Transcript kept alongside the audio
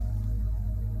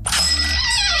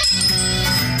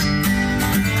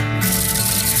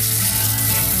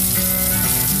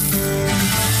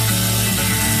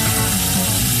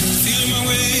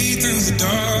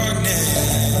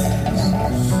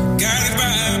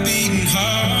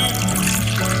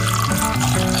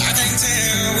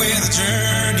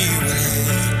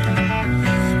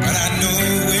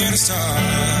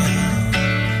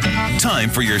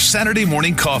for your Saturday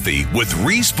morning coffee with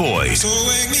Reese Boyd. So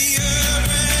wake me up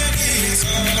when it's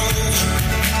all over.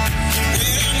 When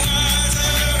I'm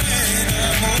wiser and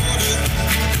I'm older.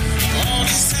 All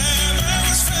this time I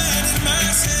was finding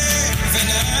myself and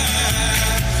I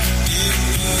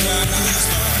didn't know I was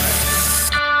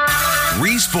wrong.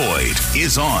 Reese Boyd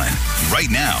is on right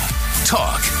now.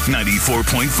 Talk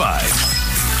 94.5.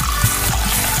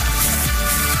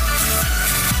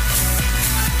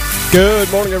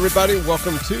 Good morning, everybody.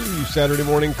 Welcome to Saturday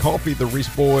Morning Coffee, the Reese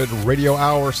Boyd Radio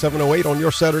Hour, 7:08 on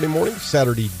your Saturday morning,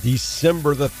 Saturday,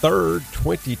 December the 3rd,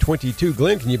 2022.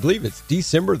 Glenn, can you believe it's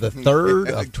December the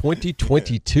 3rd of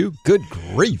 2022? Good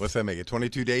grief. What's that make it?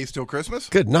 22 days till Christmas?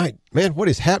 Good night. Man, what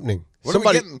is happening?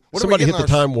 Somebody hit the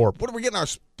time warp. What are we getting our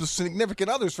significant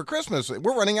others for Christmas?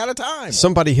 We're running out of time.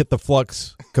 Somebody hit the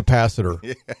flux capacitor.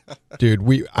 Yeah.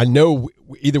 Dude, I know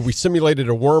either we simulated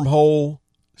a wormhole.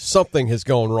 Something has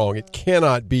gone wrong. It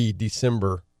cannot be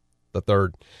December the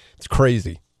 3rd. It's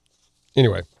crazy.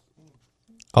 Anyway,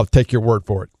 I'll take your word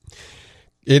for it.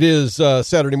 It is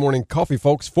Saturday Morning Coffee,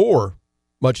 folks, for,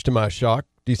 much to my shock,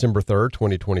 December 3rd,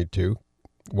 2022.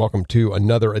 Welcome to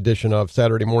another edition of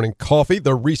Saturday Morning Coffee,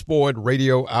 the Reese Boyd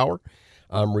Radio Hour.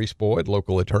 I'm Reese Boyd,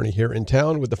 local attorney here in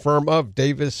town with the firm of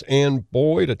Davis and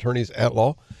Boyd, attorneys at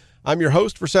law. I'm your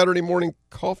host for Saturday Morning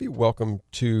Coffee. Welcome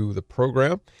to the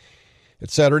program.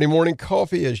 It's Saturday Morning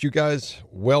Coffee. As you guys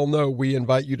well know, we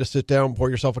invite you to sit down, pour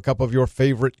yourself a cup of your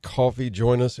favorite coffee.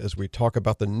 Join us as we talk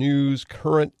about the news,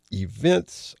 current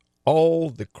events, all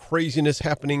the craziness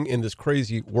happening in this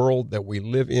crazy world that we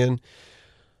live in.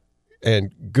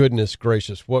 And goodness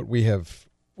gracious, what we have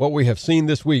seen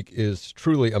this week is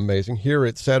truly amazing. Here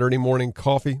at Saturday Morning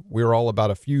Coffee, we're all about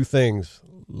a few things: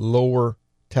 lower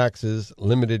taxes,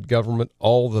 limited government,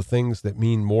 all the things that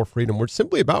mean more freedom. We're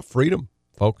simply about freedom,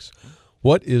 folks.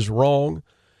 What is wrong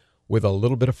with a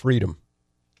little bit of freedom?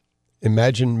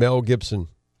 Imagine Mel Gibson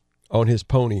on his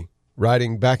pony,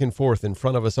 riding back and forth in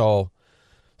front of us all,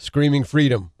 screaming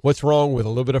freedom. What's wrong with a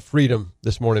little bit of freedom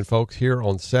this morning, folks, here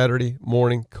on Saturday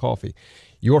Morning Coffee?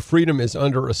 Your freedom is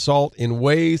under assault in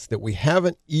ways that we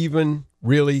haven't even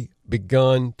really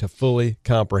begun to fully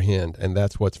comprehend, and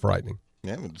that's what's frightening.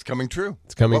 Yeah, it's coming true.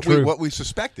 It's coming true. What we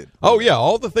suspected. Oh, yeah,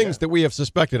 all the things that we have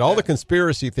suspected, all the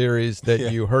conspiracy theories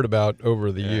that you heard about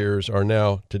over the years are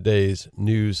now today's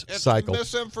news cycle.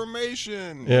 It's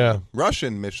misinformation. Yeah.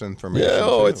 Russian misinformation.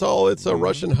 Yeah, it's a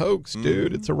Russian hoax,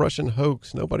 dude. It's a Russian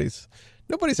hoax. Nobody's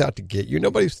out to get you.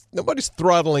 Nobody's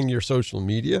throttling your social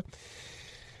media.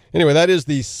 Anyway, that is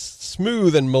the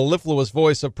smooth and mellifluous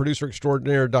voice of producer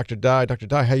extraordinaire Dr. Dye. Dr.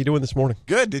 Dye, how you doing this morning?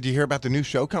 Good. Did you hear about the new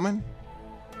show coming?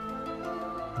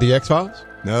 The X-Files?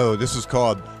 No, this is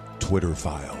called Twitter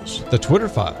Files. The Twitter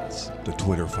Files. The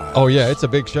Twitter Files. Oh yeah, it's a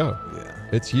big show. Yeah,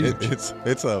 it's huge.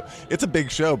 It's a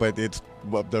big show, but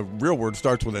the real word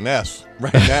starts with an S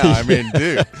right now. I mean,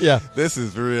 dude, yeah, this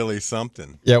is really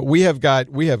something. Yeah, we have got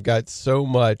so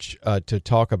much to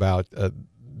talk about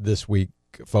this week,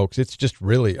 folks. It's just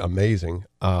really amazing.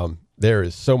 There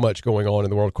is so much going on in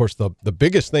the world. Of course, the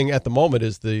biggest thing at the moment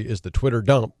is the Twitter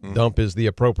dump. Mm-hmm. Dump is the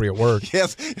appropriate word.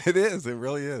 Yes, it is. It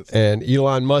really is. And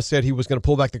Elon Musk said he was going to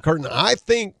pull back the curtain. I'm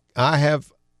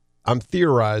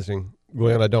theorizing,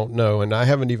 Glenn, I don't know, and I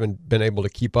haven't even been able to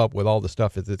keep up with all the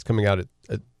stuff that's coming out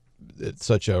at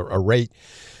such a rate.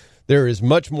 There is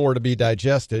much more to be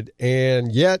digested,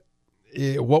 and yet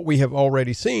what we have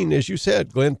already seen, as you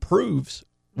said, Glenn, proves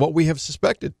what we have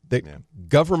suspected, that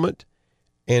government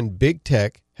and big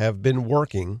tech have been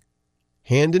working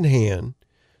hand in hand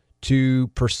to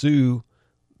pursue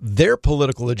their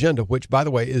political agenda, which, by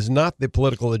the way, is not the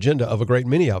political agenda of a great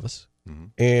many of us,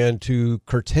 and to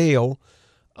curtail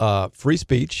free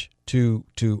speech, to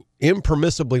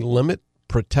impermissibly limit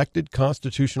protected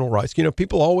constitutional rights. You know,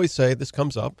 people always say, this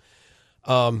comes up,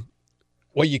 well,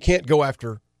 you can't go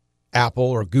after Apple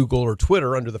or Google or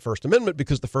Twitter under the First Amendment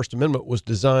because the First Amendment was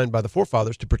designed by the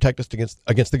forefathers to protect us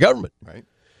against the government. Right.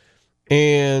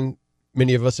 And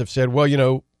many of us have said, well, you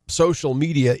know, social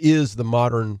media is the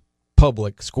modern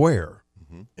public square.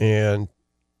 Mm-hmm. And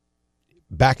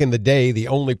back in the day, the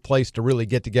only place to really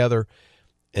get together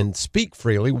and speak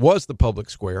freely was the public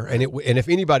square. And if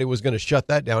anybody was going to shut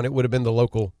that down, it would have been the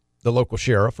local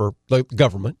sheriff or the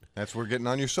government. That's where getting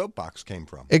on your soapbox came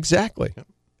from. Exactly. Yep.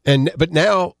 But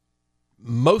now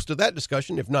most of that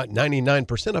discussion, if not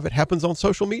 99% of it, happens on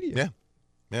social media. Yeah.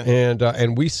 Yeah.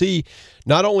 And we see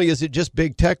not only is it just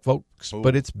big tech, folks,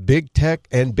 but it's big tech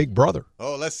and Big Brother.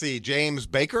 Oh, let's see. James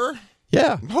Baker?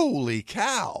 Yeah. Holy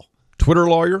cow. Twitter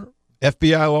lawyer,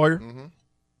 FBI lawyer. Mm-hmm.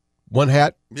 One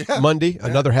hat Monday,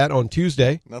 another hat on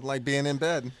Tuesday. Nothing like being in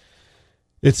bed.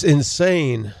 It's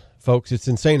insane, folks. It's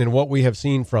insane. And what we have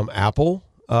seen from Apple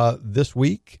this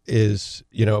week is,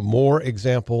 another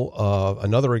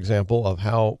example of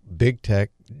how big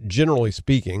tech, generally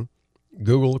speaking,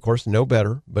 Google, of course, no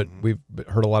better, but we've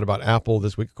heard a lot about Apple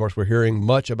this week. Of course, we're hearing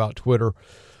much about Twitter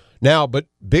now, but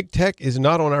big tech is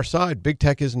not on our side. Big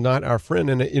tech is not our friend.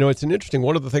 And, it's an interesting,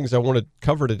 one of the things I want to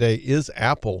cover today is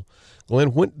Apple.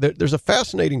 Glenn, there's a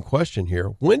fascinating question here.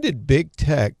 When did big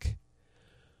tech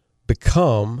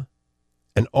become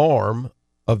an arm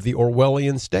of the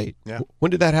Orwellian state? Yeah.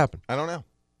 When did that happen? I don't know.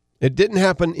 It didn't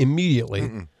happen immediately.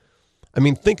 Mm-mm. I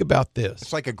mean, think about this.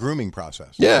 It's like a grooming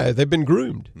process. Yeah, they've been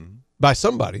groomed by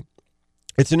somebody.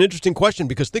 It's an interesting question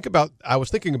because I was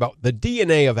thinking about the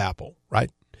DNA of Apple,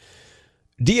 right?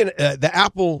 The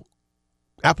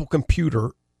Apple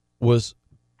computer was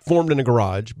formed in a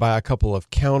garage by a couple of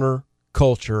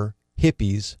counterculture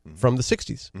hippies from the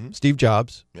 60s. Steve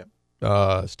Jobs,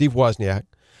 Steve Wozniak.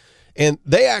 And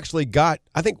they actually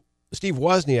I think Steve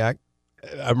Wozniak,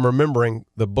 I'm remembering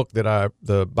the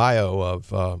bio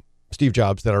of Steve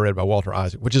Jobs that I read by Walter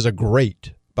Isaak, which is a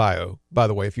great bio, by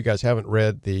the way. If you guys haven't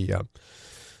read the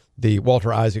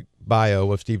Walter Isaak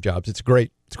bio of Steve Jobs, it's a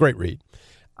great read.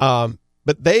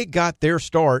 But they got their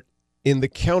start in the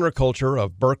counterculture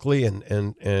of Berkeley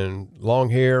and long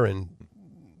hair and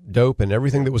dope and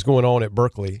everything that was going on at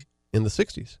Berkeley in the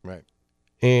 60s. Right.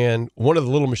 And one of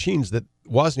the little machines that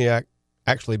Wozniak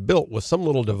actually built was some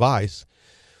little device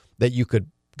that you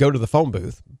could go to the phone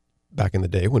booth back in the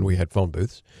day when we had phone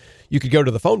booths. You could go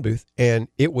to the phone booth and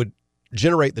it would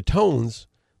generate the tones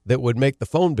that would make the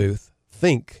phone booth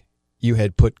think you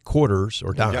had put quarters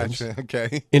or dimes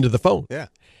into the phone. Yeah.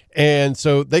 And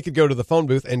so they could go to the phone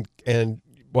booth and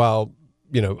while,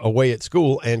 away at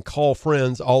school and call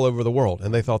friends all over the world.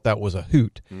 And they thought that was a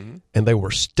hoot. And they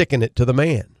were sticking it to the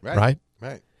man. Right.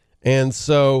 And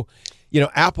so,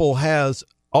 Apple has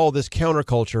all this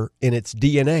counterculture in its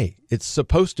DNA. It's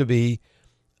supposed to be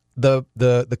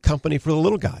the company for the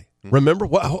little guy. Remember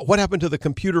what happened to the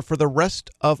computer for the rest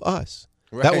of us?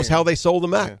 Right. That was how they sold the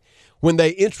Mac. Yeah. When they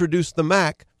introduced the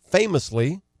Mac,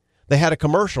 famously, they had a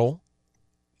commercial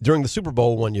during the Super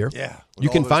Bowl one year. Yeah, you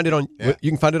can find it on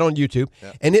YouTube,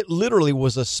 and it literally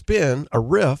was a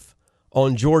riff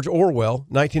on George Orwell,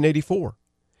 1984.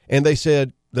 And they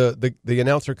said the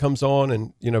announcer comes on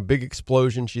and big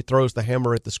explosion. She throws the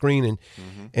hammer at the screen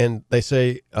and they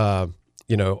say on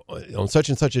such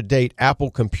and such a date,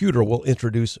 Apple Computer will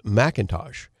introduce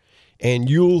Macintosh, and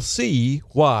you'll see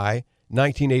why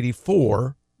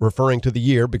 1984, referring to the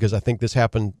year, because I think this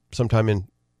happened sometime in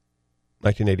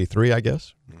 1983, I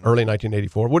guess, early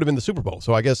 1984, would have been the Super Bowl.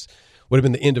 So I guess would have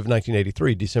been the end of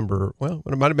 1983, December. Well,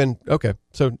 it might have been, okay.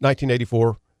 So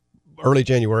 1984, early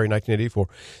January 1984.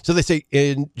 So they say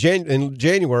in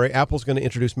January, Apple's going to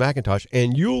introduce Macintosh,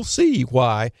 and you'll see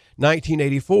why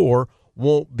 1984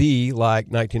 won't be like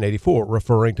 1984,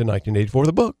 referring to 1984,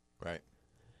 the book. Right.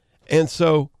 And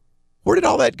so where did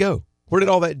all that go? Where did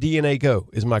all that DNA go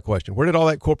is my question. Where did all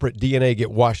that corporate DNA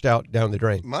get washed out down the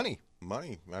drain? Money.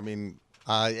 I mean,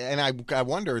 and I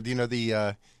wonder,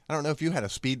 I don't know if you had a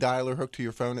speed dialer hooked to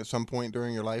your phone at some point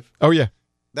during your life. Oh, yeah.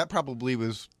 That probably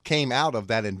came out of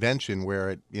that invention where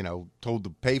it, told the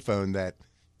payphone that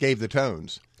gave the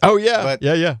tones. Oh, yeah. But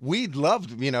yeah. We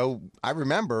loved, I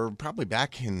remember probably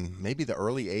back in maybe the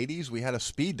early 80s, we had a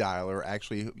speed dialer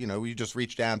actually, you just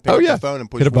reach down, pick up the phone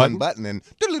and push one button and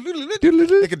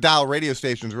it could dial radio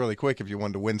stations really quick if you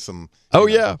wanted to win some. Oh,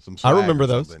 yeah. Some I remember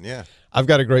those. Yeah. I've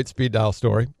got a great speed dial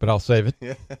story, but I'll save it.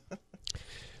 Yeah.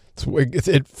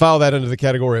 File that under the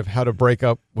category of how to break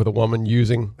up with a woman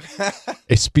using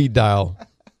a speed dial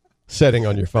setting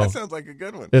on your phone. That sounds like a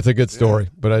good one. It's a good story,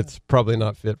 but it's probably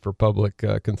not fit for public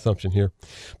consumption here.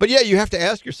 But yeah, you have to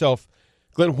ask yourself,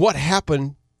 Glenn, what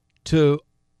happened to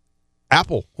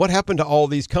Apple? What happened to all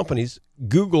these companies?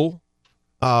 Google,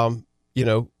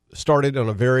 started on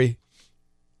a very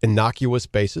innocuous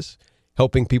basis,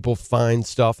 helping people find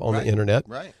stuff on the internet.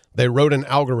 Right. They wrote an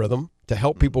algorithm to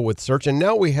help people with search, and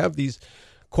now we have these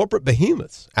corporate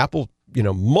behemoths. Apple,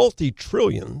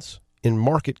 multi-trillions in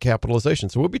market capitalization.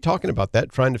 So we'll be talking about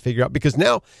that, trying to figure out, because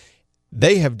now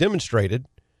they have demonstrated.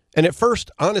 And at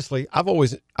first, honestly, I've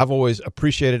always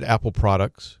appreciated Apple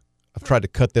products. I've tried to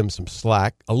cut them some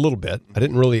slack a little bit. I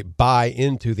didn't really buy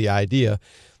into the idea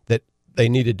that they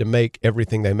needed to make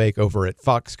everything they make over at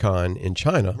Foxconn in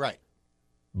China. Right.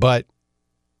 But,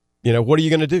 what are you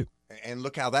going to do? And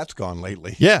look how that's gone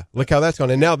lately. Yeah, look how that's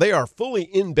gone. And now they are fully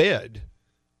in bed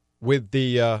with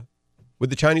the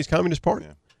Chinese Communist Party.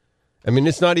 Yeah. I mean,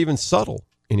 it's not even subtle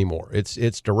anymore.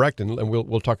 It's direct, and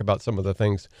we'll talk about some of the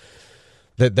things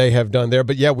that they have done there.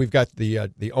 But yeah, we've got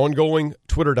the ongoing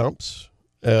Twitter dumps.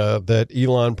 that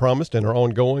Elon promised and are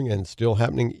ongoing and still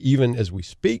happening even as we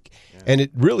speak. Yeah. And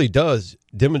it really does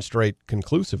demonstrate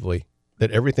conclusively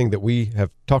that everything that we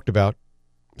have talked about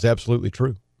is absolutely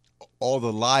true. All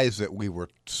the lies that we were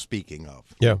speaking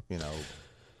of. Yeah. You know.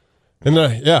 And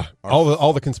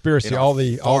all the conspiracy, all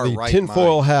the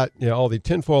tinfoil hat, all the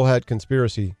tinfoil hat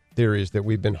conspiracy theories that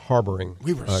we've been harboring.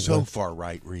 We were so far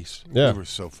right, Reese. Yeah. We were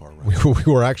so far right.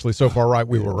 We were actually so far right,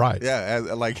 we were right. Yeah,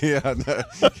 like a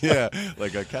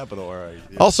capital right.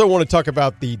 Yeah. Also want to talk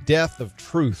about the death of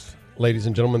truth, ladies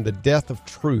and gentlemen, the death of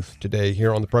truth today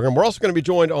here on the program. We're also going to be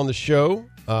joined on the show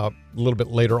a little bit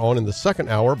later on in the second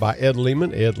hour by Ed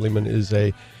Lehman. Ed Lehman is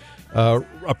a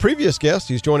previous guest.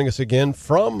 He's joining us again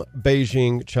from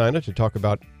Beijing, China, to talk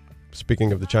about,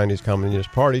 speaking of the Chinese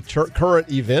Communist Party, current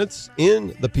events in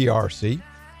the PRC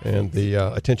and the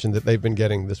attention that they've been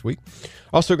getting this week.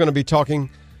 Also going to be talking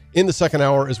in the second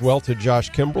hour as well to Josh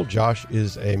Kimbrell. Josh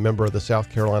is a member of the South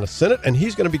Carolina Senate, and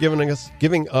he's going to be giving us,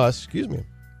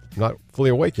 I'm not fully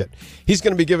awake yet. He's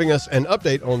going to be giving us an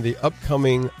update on the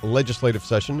upcoming legislative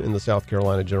session in the South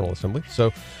Carolina General Assembly.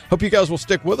 So hope you guys will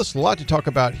stick with us. A lot to talk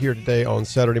about here today on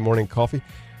Saturday Morning Coffee.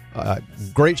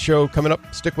 Great show coming up.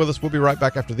 Stick with us. We'll be right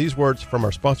back after these words from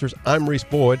our sponsors. I'm Reese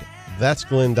Boyd. That's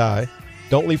Glenn Dye.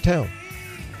 Don't leave town.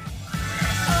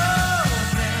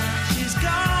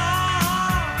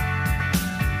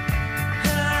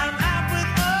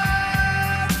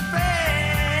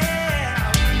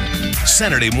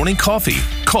 Saturday Morning Coffee.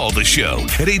 Call the show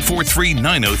at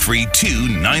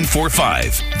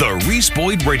 843-903-2945. The Reese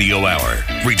Boyd Radio Hour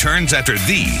returns after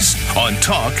these on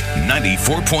Talk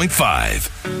 94.5.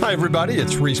 Hi, everybody.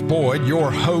 It's Reese Boyd, your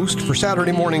host for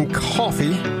Saturday Morning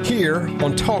Coffee here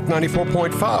on Talk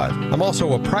 94.5. I'm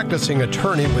also a practicing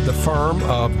attorney with the firm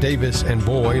of Davis and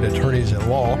Boyd, Attorneys at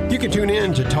Law. You can tune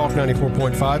in to Talk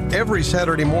 94.5 every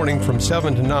Saturday morning from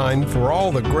 7 to 9 for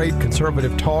all the great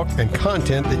conservative talk and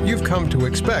content that you've come to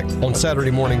expect on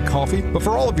Saturday Morning Coffee. But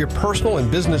for all of your personal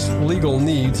and business legal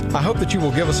needs, I hope that you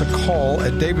will give us a call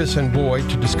at Davis and Boyd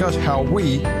to discuss how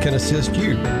we can assist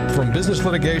you. From business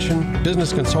litigation,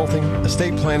 business consulting,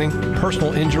 estate planning,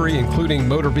 personal injury, including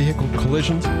motor vehicle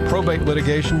collisions, probate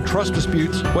litigation, trust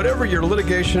disputes, whatever your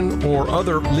litigation or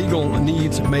other legal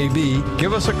needs may be,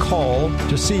 give us a call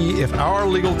to see if our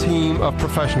legal team of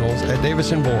professionals at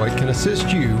Davis and Boyd can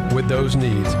assist you with those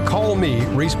needs. Call me,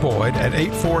 Reese Boyd, at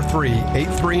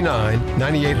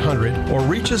 843-839-9800 or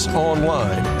reach us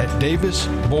online at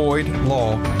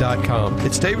davisboydlaw.com.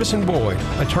 It's Davis and Boyd,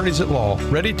 Attorneys at Law,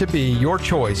 ready to be your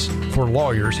choice for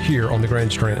lawyers here on the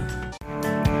Grand Strand.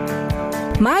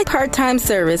 My part-time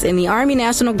service in the Army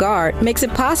National Guard makes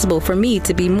it possible for me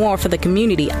to be more for the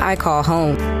community I call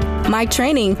home. My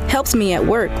training helps me at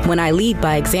work when I lead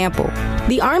by example.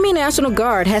 The Army National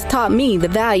Guard has taught me the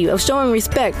value of showing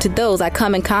respect to those I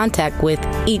come in contact with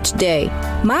each day.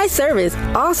 My service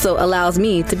also allows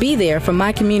me to be there for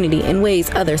my community in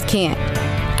ways others can't.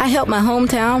 I help my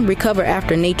hometown recover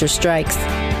after nature strikes.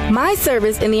 My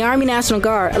service in the Army National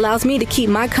Guard allows me to keep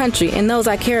my country and those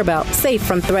I care about safe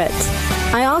from threats.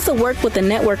 I also work with a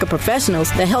network of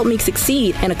professionals that help me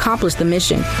succeed and accomplish the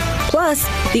mission. Plus,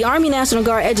 the Army National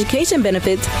Guard education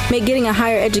benefits make getting a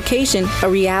higher education a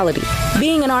reality.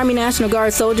 Being an Army National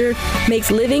Guard soldier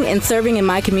makes living and serving in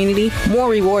my community more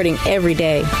rewarding every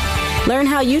day. Learn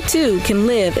how you too can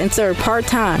live and serve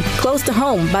part-time, close to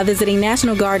home by visiting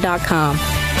NationalGuard.com.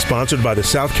 Sponsored by the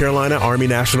South Carolina Army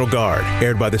National Guard.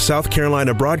 Aired by the South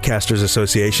Carolina Broadcasters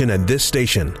Association and this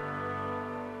station.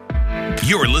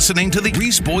 You're listening to the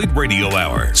Reese Boyd Radio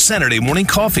Hour, Saturday Morning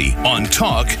Coffee on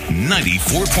Talk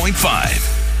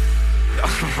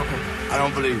 94.5. I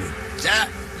don't believe it.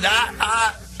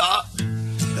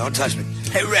 Don't touch me.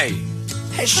 Hey, Ray.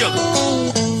 Hey, Sugar.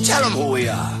 Tell them who we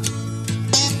are.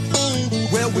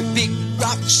 Well, we're big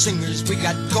rock singers. We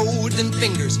got golden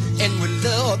fingers, and we're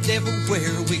loved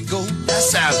everywhere we go. That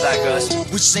sounds like us.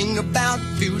 We sing about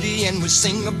beauty and we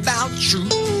sing about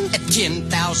truth at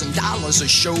 $10,000 a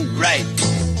show. Right.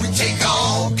 We take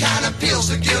all kind of pills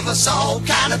to give us all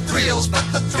kind of thrills, but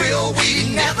the thrill we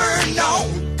never know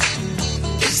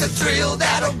is the thrill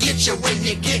that'll get you when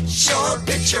you get your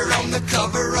picture on the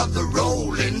cover of the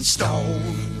Rolling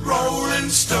Stone. Rolling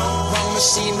Stone. Wanna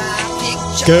see my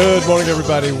picture? Good morning,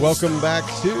 everybody. Welcome back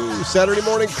to Saturday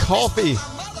Morning Coffee.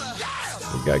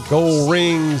 We've got gold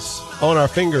rings on our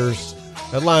fingers.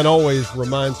 That line always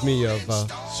reminds me of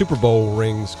Super Bowl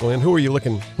rings. Glenn, who are you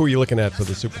looking at for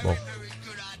the Super Bowl?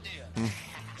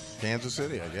 Kansas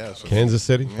City, I guess. Kansas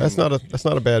City. That's not a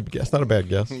bad guess. Not a bad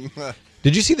guess.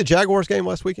 Did you see the Jaguars game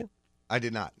last weekend? I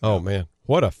did not. Oh man,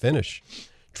 what a finish!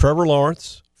 Trevor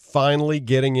Lawrence finally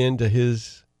getting into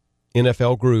his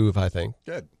NFL groove, I think.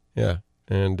 Good. Yeah.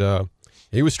 And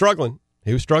he was struggling.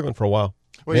 He was struggling for a while.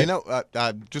 Well,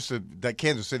 that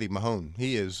Kansas City Mahone,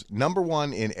 he is number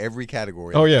one in every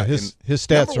category. Oh, yeah. His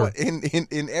stats are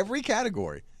in every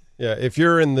category. Yeah. If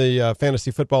you're in the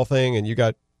fantasy football thing and you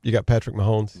got Patrick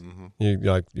Mahomes,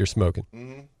 you're smoking.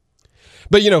 Mm-hmm.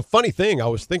 But, funny thing, I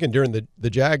was thinking during the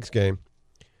Jags game,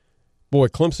 boy,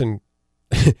 Clemson,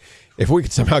 if we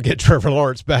could somehow get Trevor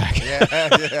Lawrence back.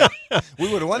 Yeah. We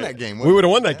would have won that game. We would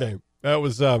have won that game. That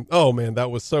was, oh, man, that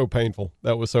was so painful.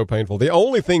 That was so painful. The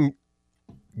only thing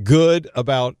good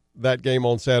about that game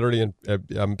on Saturday, and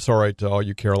I'm sorry to all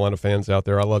you Carolina fans out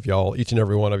there. I love y'all, each and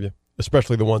every one of you,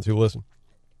 especially the ones who listen.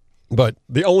 But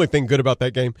the only thing good about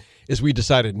that game is we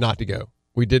decided not to go.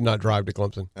 We did not drive to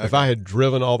Clemson. Okay. If I had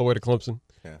driven all the way to Clemson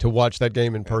to watch that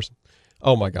game in person,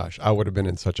 oh, my gosh, I would have been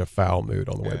in such a foul mood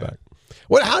on the way back.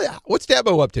 What's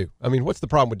Dabo up to? I mean, what's the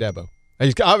problem with Dabo?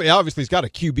 Obviously, he's got a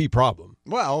QB problem.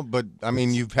 Well, but, I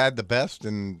mean, you've had the best,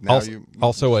 and now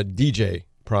also a DJ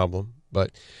problem.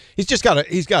 But he's got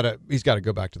to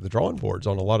go back to the drawing boards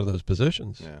on a lot of those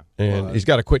positions. Yeah. And he's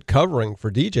got to quit covering for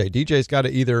DJ. DJ's got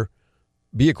to either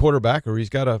be a quarterback or he's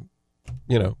got to,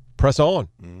 press on,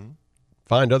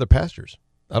 find other pastures.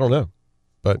 I don't know.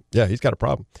 But, yeah, he's got a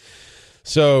problem.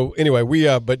 So, anyway,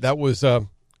 but that was a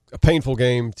painful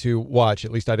game to watch.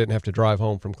 At least I didn't have to drive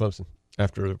home from Clemson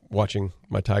after watching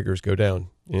my Tigers go down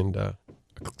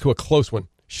to a close one.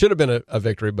 Should have been a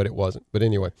victory, but it wasn't. But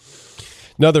anyway.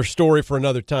 Another story for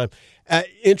another time.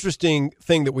 Interesting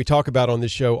thing that we talk about on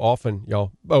this show often,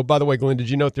 y'all. Oh, by the way, Glenn,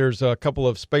 did you note there's a couple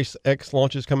of SpaceX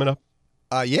launches coming up?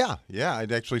 Yeah. I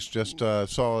actually just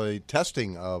saw a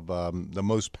testing of the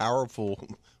most powerful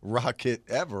rocket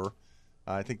ever.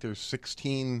 I think there's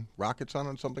 16 rockets on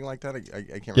it, something like that.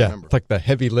 I can't remember. It's like the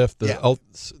heavy lift,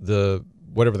 the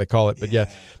whatever they call it. But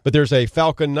but there's a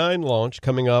Falcon 9 launch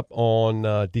coming up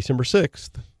on December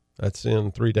 6th. That's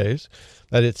in 3 days.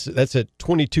 That's at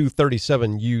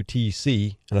 22:37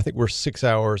 UTC, and I think we're 6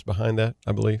 hours behind that,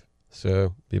 I believe.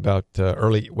 So be about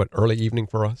early evening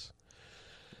for us.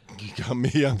 You got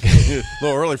me. I'm a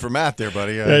little early for math there,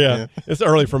 buddy. Yeah. It's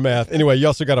early for math. Anyway, you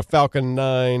also got a Falcon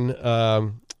 9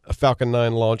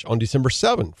 launch on December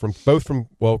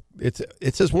 7th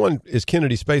it says one is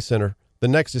Kennedy Space Center. The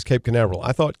next is Cape Canaveral.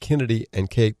 I thought Kennedy and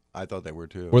Cape I thought they were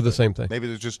too. We're the same thing. Maybe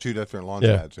there's just two different launch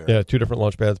pads there. Yeah, two different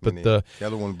launch pads. But the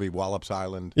other one would be Wallops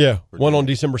Island. Yeah, one on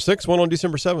December 6th, one on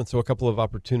December 7th. So a couple of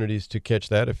opportunities to catch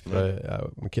that. If I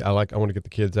want to get the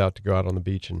kids out to go out on the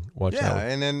beach and watch that. Yeah,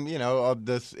 and then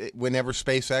whenever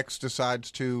SpaceX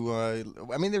decides to,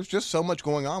 there's just so much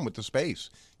going on with the space.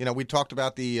 We talked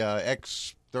about the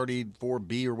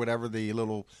X-34B or whatever, the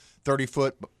little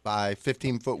 30-foot by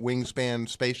 15-foot wingspan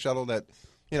space shuttle that.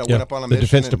 Went up on a mission. The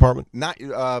Defense Department? Not,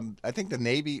 I think the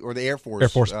Navy or the Air Force. Air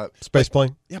Force space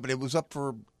plane? Yeah, but it was up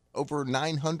for over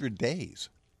 900 days.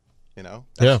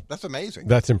 That's amazing.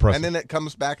 That's impressive. And then it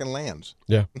comes back and lands.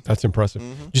 Yeah, that's impressive.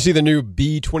 Did you see the new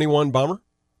B-21 bomber?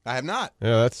 I have not.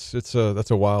 Yeah, that's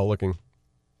a wild-looking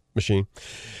machine.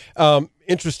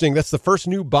 Interesting. That's the first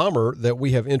new bomber that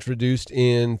we have introduced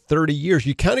in 30 years.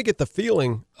 You kind of get the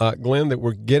feeling, Glenn, that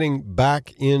we're getting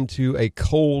back into a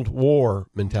Cold War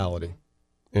mentality.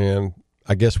 And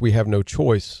I guess we have no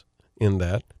choice in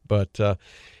that, but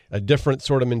a different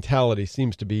sort of mentality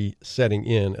seems to be setting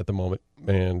in at the moment,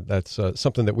 and that's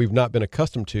something that we've not been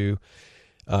accustomed to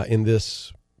in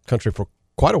this country for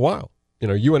quite a while.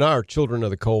 You and I are children of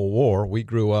the Cold War. We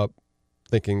grew up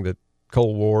thinking that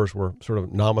Cold Wars were sort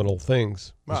of nominal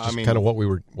things. It's just kind of what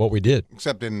we did.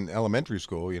 Except in elementary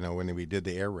school, when we did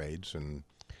the air raids and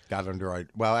got under our.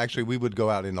 Well, actually, we would go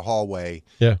out in the hallway,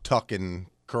 tuck and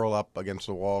curl up against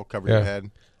the wall, cover your head.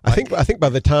 I think by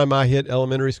the time I hit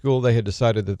elementary school, they had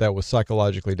decided that was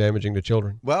psychologically damaging to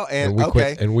children. Well,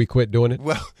 we quit doing it.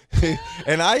 Well,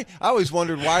 and I always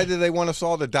wondered, why do they want us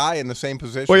all to die in the same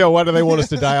position? Well, yeah, why do they want us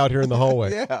to die out here in the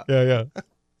hallway? Yeah.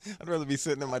 I'd rather be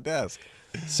sitting at my desk.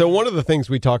 So one of the things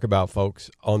we talk about, folks,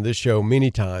 on this show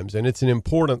many times, and it's an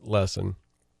important lesson,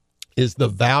 is the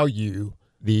value,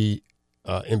 the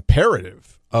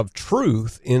imperative of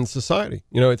truth in society.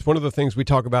 It's one of the things we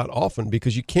talk about often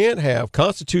because you can't have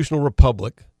constitutional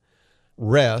republic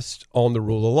rest on the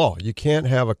rule of law. You can't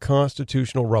have a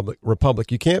constitutional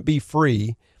republic. You can't be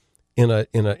free in a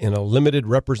limited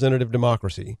representative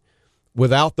democracy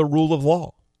without the rule of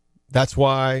law. That's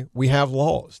why we have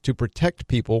laws, to protect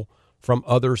people from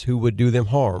others who would do them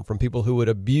harm, from people who would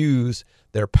abuse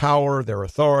their power, their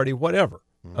authority, whatever.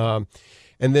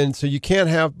 And then, so you can't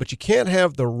have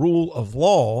the rule of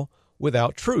law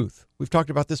without truth. We've talked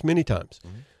about this many times.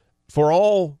 For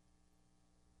all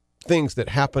things that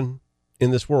happen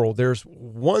in this world, there's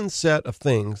one set of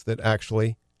things that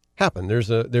actually happen. There's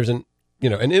an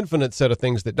infinite set of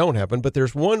things that don't happen, but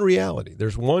there's one reality.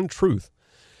 There's one truth.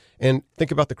 And think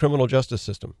about the criminal justice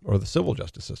system or the civil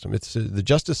justice system. It's the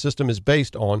justice system is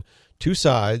based on two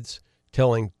sides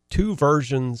telling two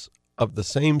versions of the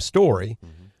same story,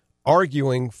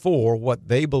 arguing for what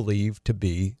they believe to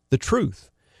be the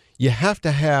truth. You have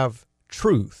to have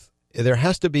truth. There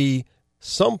has to be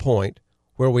some point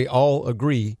where we all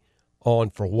agree on,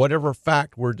 for whatever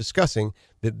fact we're discussing,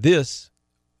 that this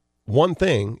one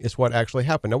thing is what actually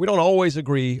happened. Now, we don't always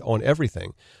agree on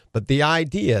everything, but the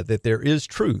idea that there is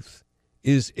truth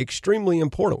is extremely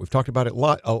important. We've talked about it a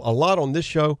lot on this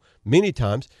show many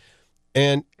times,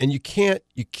 and you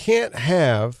can't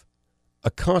have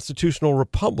a constitutional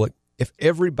republic if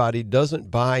everybody doesn't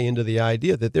buy into the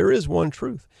idea that there is one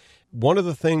truth. One of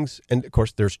the things, and of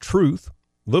course there's truth,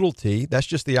 little t, that's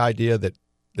just the idea that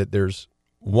there's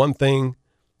one thing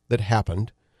that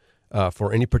happened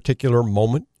for any particular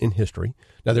moment in history.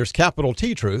 Now there's capital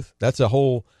T truth. That's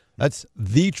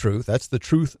the truth. That's the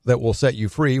truth that will set you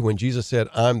free. When Jesus said,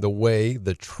 I'm the way,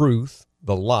 the truth,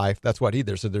 the life, that's what he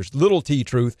there. So there's little t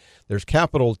truth. There's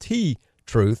capital T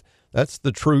truth. That's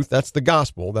the truth. That's the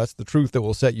gospel. That's the truth that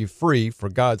will set you free. For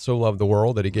God so loved the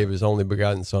world that he gave his only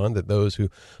begotten Son, that those who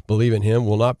believe in him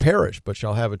will not perish, but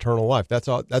shall have eternal life. That's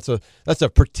a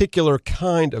particular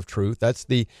kind of truth. That's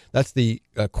the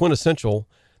quintessential.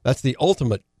 That's the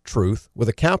ultimate truth with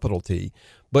a capital T.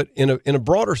 But in a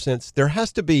broader sense, there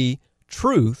has to be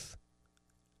truth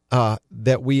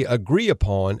that we agree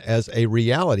upon as a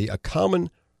reality, a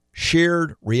common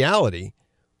shared reality,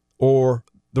 or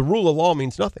the rule of law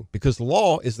means nothing, because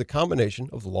law is the combination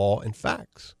of law and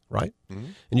facts, right? Mm-hmm.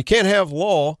 And you can't have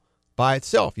law by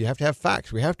itself. You have to have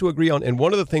facts. We have to agree on. And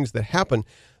one of the things that happened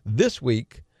this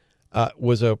week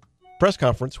was a press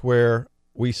conference where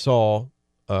we saw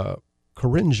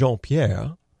Karine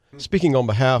Jean-Pierre speaking on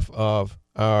behalf of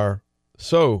our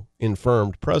so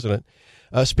infirmed president,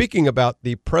 speaking about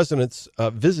the president's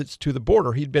visits to the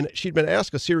border. She'd been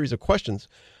asked a series of questions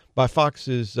by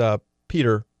Fox's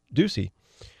Peter Doocy.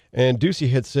 And Doocy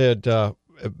had said,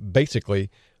 basically,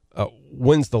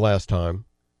 when's the last time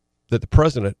that the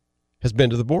president has been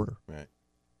to the border? Right.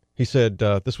 He said,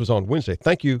 this was on Wednesday.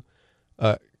 Thank you,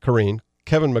 Karine.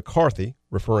 Kevin McCarthy,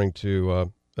 referring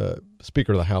to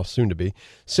Speaker of the House, soon to be,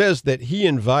 says that he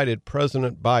invited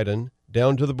President Biden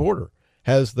down to the border.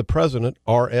 Has the president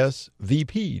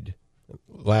RSVP'd?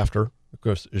 Laughter. Of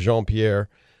course, Jean-Pierre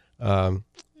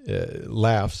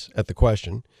laughs at the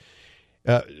question.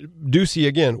 Doocy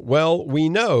again. Well, we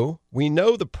know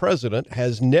the president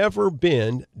has never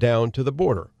been down to the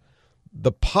border.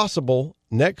 The possible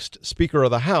next Speaker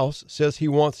of the House says he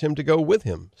wants him to go with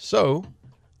him. So,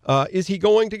 is he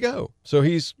going to go? So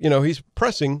he's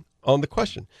pressing on the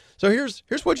question. So here's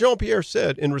what Jean-Pierre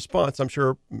said in response. I'm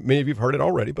sure many of you have heard it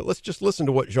already, but let's just listen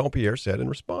to what Jean-Pierre said in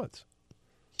response.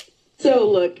 So,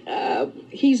 look,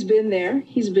 he's been there.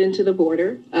 He's been to the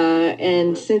border.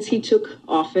 And since he took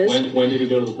office... When did he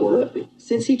go to the border?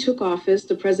 Since he took office,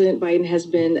 the President Biden has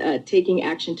been taking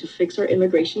action to fix our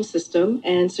immigration system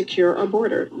and secure our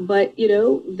border. But,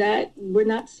 that we're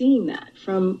not seeing that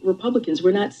from Republicans.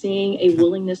 We're not seeing a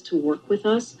willingness to work with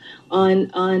us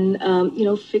on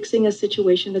fixing a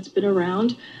situation that's been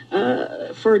around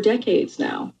for decades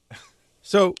now.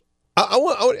 So... I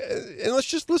want, and let's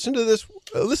just listen to this.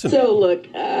 Listen. So, look,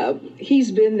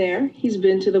 he's been there. He's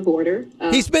been to the border.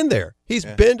 He's been there. He's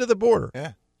been to the border.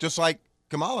 Yeah, just like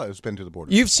Kamala has been to the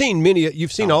border. You've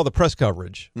seen all the press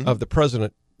coverage of the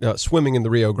president swimming in the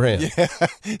Rio Grande. Yeah,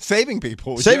 saving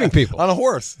people on a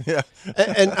horse. Yeah,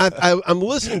 and I'm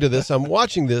listening to this. I'm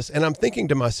watching this, and I'm thinking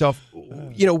to myself,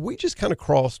 we just kind of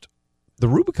crossed the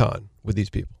Rubicon with these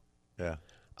people. Yeah.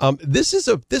 This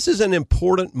is an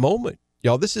important moment.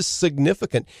 Y'all, this is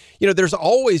significant. There's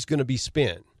always going to be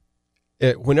spin.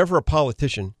 Whenever a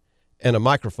politician and a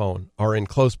microphone are in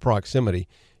close proximity,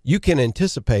 you can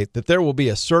anticipate that there will be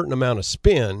a certain amount of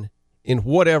spin in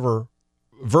whatever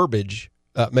verbiage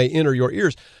may enter your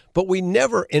ears. But we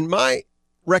never, in my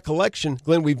recollection,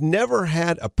 Glenn, we've never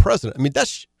had a president. I mean,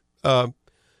 that's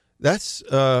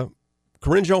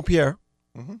Karine Jean-Pierre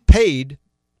paid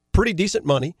pretty decent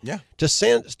money to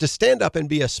stand up and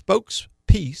be a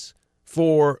spokespiece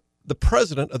for the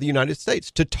president of the United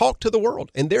States, to talk to the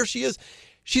world. And there she is.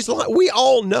 She's like, we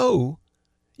all know,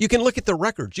 you can look at the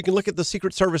records, you can look at the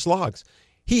Secret Service logs.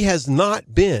 He has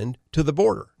not been to the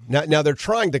border. Now they're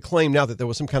trying to claim now that there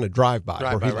was some kind of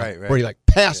drive-by where he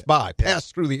passed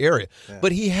passed through the area. Yeah.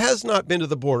 But he has not been to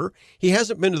the border. He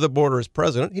hasn't been to the border as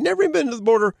president. He never even been to the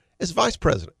border as vice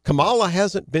president. Kamala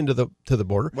hasn't been to the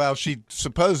border. Well, she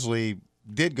supposedly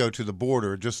did go to the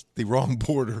border, just the wrong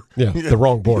border. Yeah, the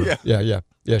wrong border. Yeah.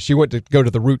 She went to go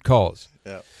to the root cause.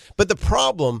 Yeah. But the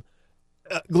problem,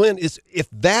 Glenn, is if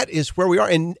that is where we are,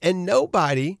 and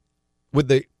nobody, with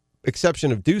the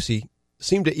exception of Ducey,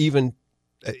 seemed to even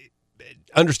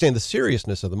understand the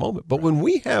seriousness of the moment. But when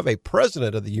we have a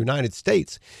president of the United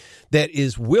States that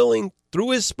is willing, through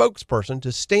his spokesperson,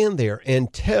 to stand there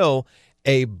and tell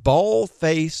a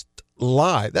bald-faced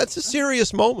lie, that's a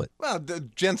serious moment. Well,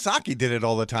 Jen Psaki did it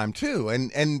all the time, too,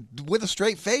 and with a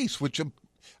straight face, which,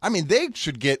 I mean, they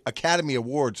should get Academy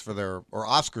Awards for or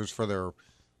Oscars for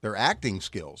their acting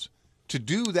skills. To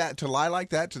do that, to lie like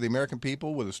that to the American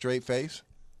people with a straight face.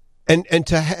 And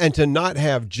to not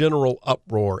have general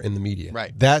uproar in the media.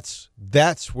 Right. That's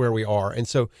where we are. And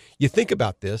so you think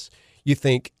about this, you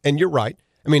think, and you're right.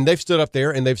 I mean, they've stood up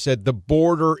there and they've said the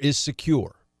border is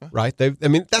secure, right?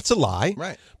 That's a lie.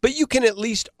 Right. But you can at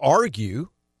least argue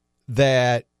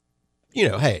that,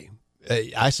 hey,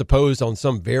 I suppose on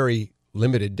some very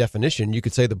limited definition, you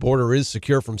could say the border is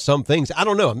secure from some things. I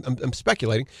don't know. I'm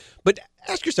speculating. But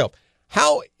ask yourself,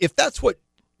 if that's what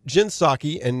Jen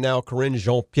Psaki and now Karine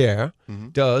Jean-Pierre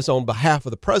does on behalf of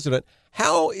the president,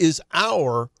 how is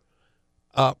our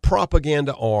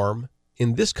propaganda arm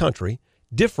in this country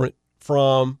different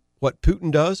from what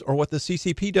Putin does or what the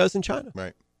CCP does in China?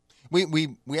 Right.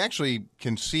 We actually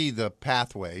can see the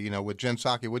pathway, with Jen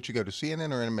Psaki. Would you go to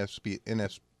CNN or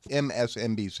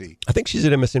MSNBC? I think she's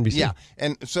at MSNBC. Yeah.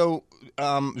 And so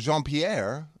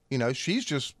Jean-Pierre, she's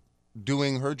just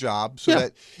doing her job so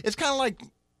that it's kind of like,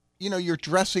 you're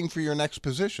dressing for your next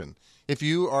position. If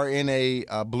you are in a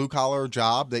blue-collar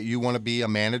job that you want to be a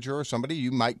manager or somebody,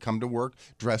 you might come to work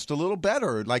dressed a little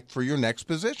better, like for your next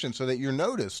position, so that you're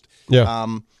noticed. Yeah.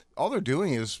 All they're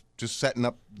doing is just setting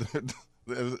up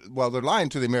well, they're lying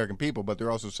to the American people, but they're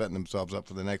also setting themselves up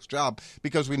for the next job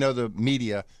because we know the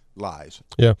media lies.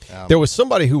 Yeah. There was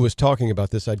somebody who was talking about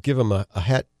this. I'd give him a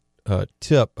hat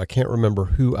tip. I can't remember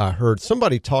who I heard.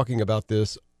 Somebody talking about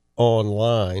this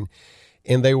online.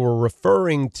 And they were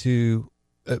referring to,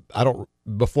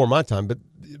 before my time, but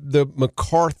the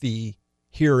McCarthy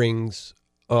hearings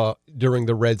during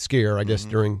the Red Scare, I guess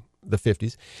during the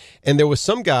 50s. And there was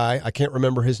some guy, I can't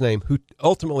remember his name, who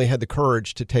ultimately had the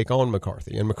courage to take on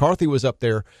McCarthy. And McCarthy was up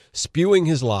there spewing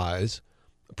his lies,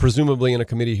 presumably in a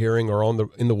committee hearing or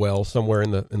in the well somewhere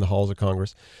in the halls of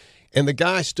Congress. And the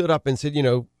guy stood up and said,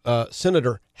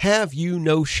 Senator, have you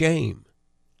no shame?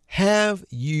 Have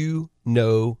you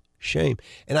no shame?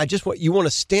 And you want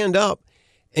to stand up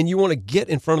and you want to get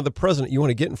in front of the president. You want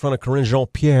to get in front of Karine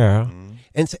Jean-Pierre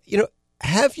and say,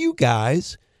 have you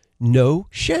guys no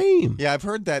shame? Yeah, I've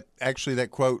heard that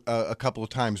quote a couple of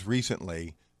times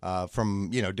recently from,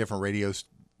 different radio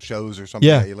shows or something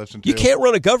that you listen to. You can't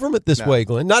run a government this way,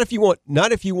 Glenn. Not if you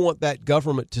want that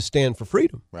government to stand for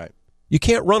freedom. Right. You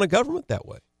can't run a government that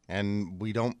way. And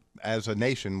we don't, as a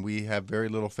nation, we have very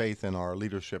little faith in our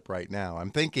leadership right now.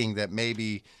 I'm thinking that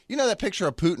maybe, that picture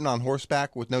of Putin on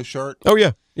horseback with no shirt? Oh,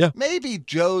 yeah, yeah. Maybe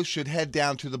Joe should head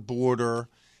down to the border,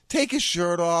 take his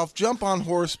shirt off, jump on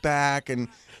horseback, and,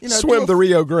 swim the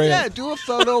Rio Grande. Yeah, do a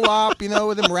photo op,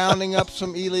 with him rounding up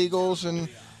some illegals, and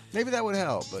maybe that would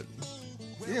help. But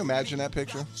can you imagine that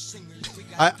picture?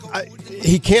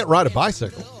 He can't ride a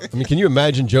bicycle. I mean, can you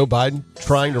imagine Joe Biden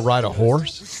trying to ride a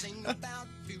horse?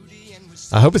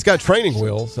 I hope it's got training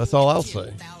wheels. That's all I'll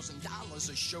say.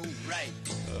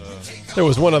 There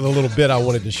was one other little bit I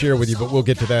wanted to share with you, but we'll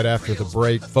get to that after the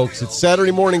break. Folks, it's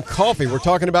Saturday Morning Coffee. We're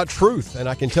talking about truth, and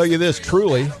I can tell you this,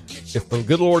 truly, if the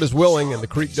good Lord is willing and the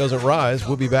creek doesn't rise,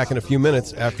 we'll be back in a few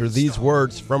minutes after these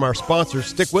words from our sponsors.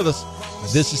 Stick with us.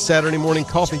 This is Saturday Morning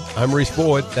Coffee. I'm Reese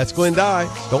Boyd. That's Glenn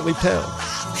Dye. Don't leave town.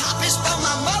 Copies from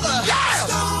my mother. Yeah!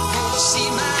 Don't see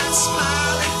my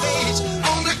smiling face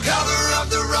on the cover of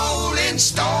the Rolling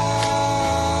Stone.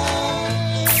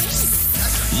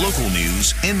 Local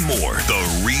news and more.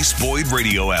 The Reese Boyd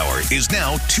Radio Hour is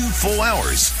now 2 full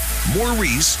hours. More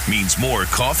Reese means more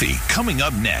coffee. Coming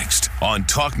up next on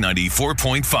Talk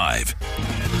 94.5.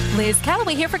 Liz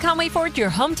Calloway here for Conway Ford, your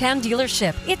hometown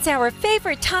dealership. It's our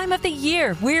favorite time of the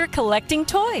year. We're collecting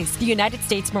toys. The United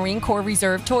States Marine Corps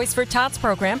Reserve Toys for Tots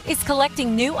program is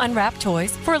collecting new unwrapped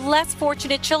toys for less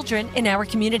fortunate children in our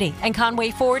community. And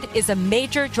Conway Ford is a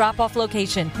major drop-off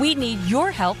location. We need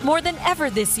your help more than ever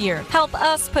this year. Help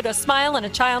us put a smile on a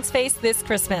child's face this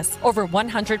Christmas. Over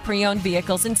 100 pre-owned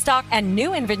vehicles in stock and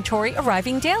new inventory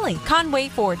arriving daily. Conway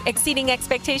Ford, exceeding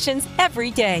expectations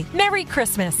every day. Merry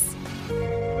Christmas.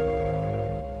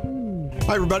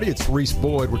 Hi, everybody. It's Reese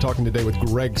Boyd. We're talking today with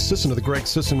Greg Sisson of the Greg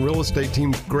Sisson Real Estate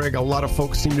Team. Greg, a lot of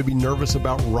folks seem to be nervous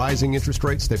about rising interest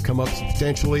rates. They've come up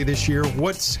substantially this year.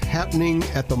 What's happening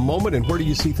at the moment, and where do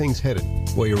you see things headed?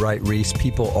 Well, you're right, Reese.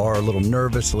 People are a little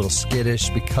nervous, a little skittish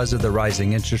because of the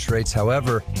rising interest rates.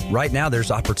 However, right now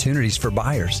there's opportunities for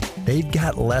buyers. They've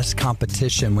got less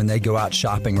competition when they go out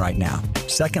shopping right now.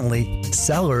 Secondly,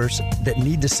 sellers that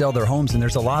need to sell their homes, and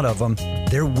there's a lot of them,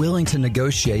 they're willing to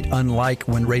negotiate, unlike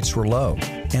when rates were low.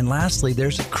 And lastly,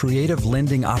 there's creative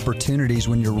lending opportunities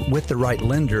when you're with the right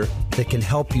lender that can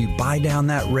help you buy down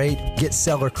that rate, get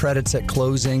seller credits at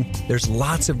closing. There's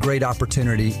lots of great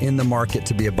opportunity in the market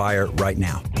to be a buyer right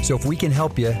now. So if we can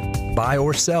help you buy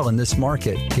or sell in this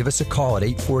market, give us a call at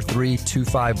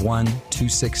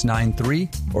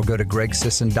 843-251-2693 or go to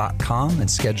gregsisson.com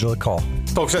and schedule a call.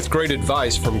 Folks, that's great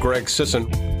advice from Greg Sisson.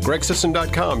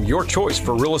 gregsisson.com, your choice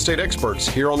for real estate experts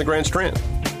here on the Grand Strand.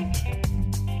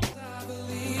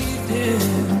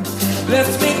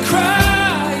 Left me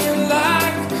crying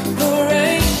like the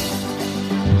rain.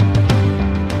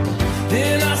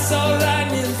 Then I saw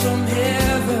lightning from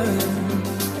heaven,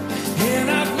 and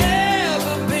I've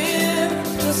never been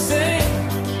the same.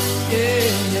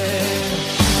 Yeah,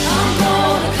 yeah. I'm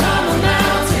gonna climb a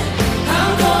mountain.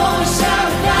 I'm gonna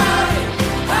shout about it.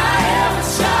 I am a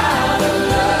child of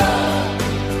love.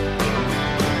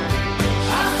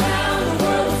 I found the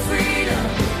world of freedom.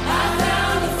 I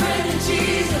found the faith in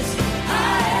Jesus. I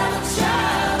am a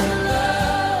child of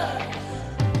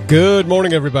love. Good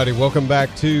morning, everybody. Welcome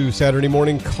back to Saturday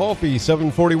Morning Coffee,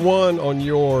 741 on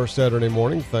your Saturday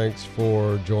morning. Thanks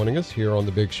for joining us here on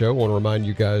The Big Show. I want to remind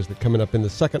you guys that coming up in the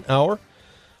second hour,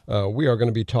 we are going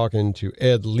to be talking to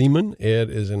Ed Lehman. Ed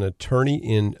is an attorney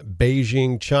in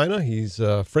Beijing, China. He's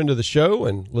a friend of the show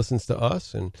and listens to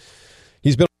us, and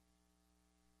he's been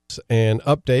an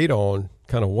update on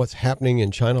kind of what's happening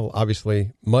in China.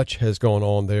 Obviously, much has gone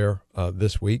on there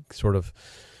this week, sort of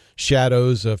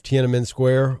shadows of Tiananmen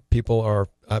Square. People are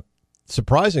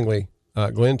surprisingly,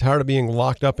 Glenn, tired of being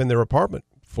locked up in their apartment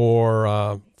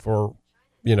for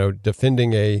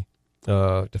defending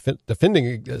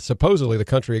supposedly the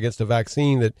country against a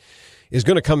vaccine that is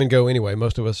going to come and go anyway.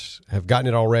 Most of us have gotten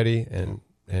it already, and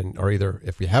are either,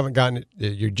 if you haven't gotten it,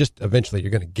 you're eventually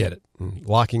going to get it. And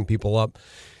locking people up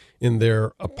in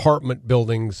their apartment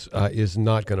buildings is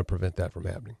not going to prevent that from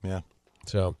happening. Yeah.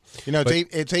 So,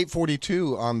 it's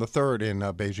 8:42 on the 3rd in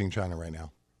Beijing, China right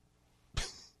now.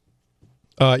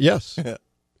 Yes.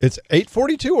 It's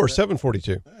 8:42 or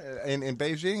 7:42? In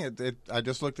Beijing, I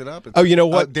just looked it up. It's, you know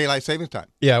what? Daylight savings time.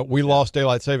 Yeah, we lost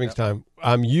daylight savings time.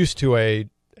 I'm used to a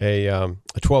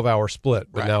 12-hour split,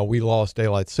 but now we lost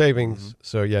daylight savings. Mm-hmm.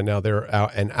 So, yeah, now they're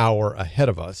an hour ahead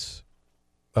of us.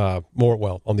 On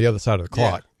the other side of the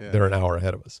clock, they're an hour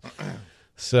ahead of us.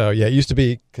 So, yeah, it used to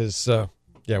be because,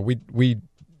 we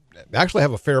actually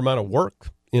have a fair amount of work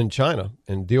in China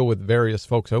and deal with various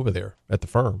folks over there at the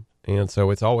firm. And so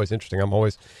it's always interesting.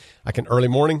 I can early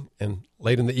morning and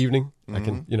late in the evening,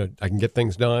 mm-hmm. I can get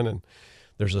things done. And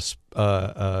there's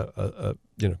a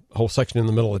whole section in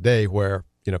the middle of the day where,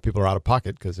 people are out of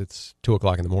pocket because it's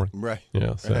 2:00 in the morning. Right.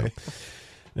 Right.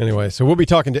 Anyway, so we'll be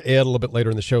talking to Ed a little bit later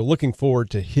in the show. Looking forward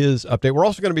to his update. We're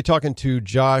also going to be talking to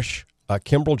Josh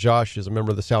Kimbrell. Josh is a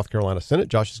member of the South Carolina Senate.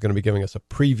 Josh is going to be giving us a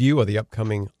preview of the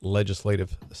upcoming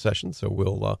legislative session. So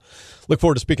we'll look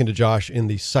forward to speaking to Josh in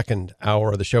the second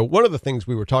hour of the show. One of the things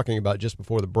we were talking about just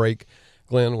before the break,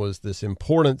 Glenn, was this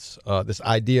importance, this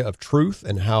idea of truth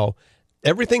and how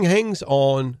everything hangs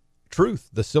on truth.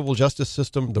 The civil justice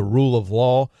system, the rule of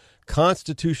law,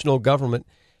 constitutional government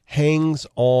hangs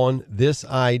on this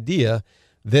idea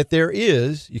that there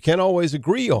is, you can't always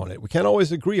agree on it. We can't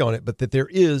always agree on it, but that there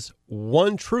is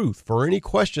one truth. For any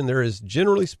question, there is,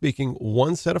 generally speaking,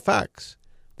 one set of facts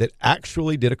that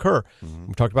actually did occur. Mm-hmm.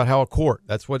 We talked about how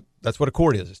that's what a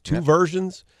court is. It's two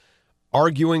versions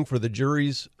arguing for the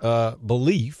jury's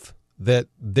belief that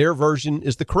their version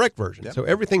is the correct version. Yep. So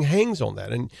everything hangs on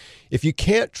that. And if you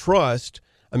can't trust,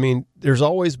 there's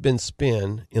always been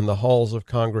spin in the halls of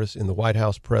Congress, in the White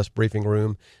House press briefing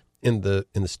room, in the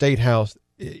State House,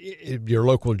 your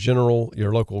local general,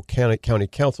 your local county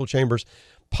council chambers.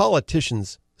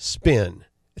 Politicians spin.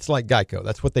 It's like Geico.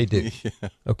 That's what they do. Yeah.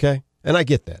 Okay? And I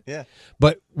get that. Yeah.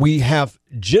 But we have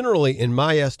generally, in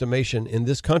my estimation, in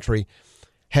this country,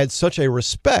 had such a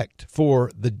respect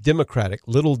for the democratic,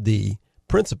 little d,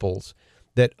 principles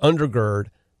that undergird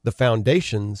the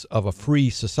foundations of a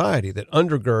free society, that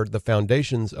undergird the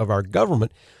foundations of our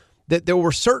government, that there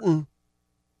were certain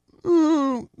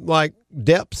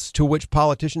depths to which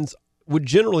politicians would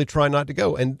generally try not to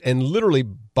go, and literally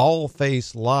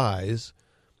bald-faced lies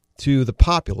to the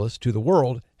populace, to the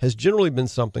world, has generally been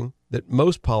something that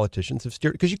most politicians have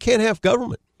steered, because you can't have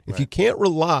government. If you can't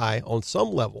rely on some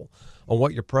level on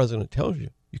what your president tells you,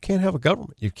 you can't have a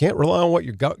government. You can't rely on what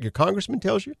your congressman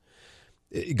tells you.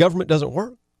 Government doesn't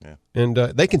work. Yeah. And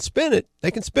they can spin it.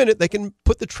 They can spin it. They can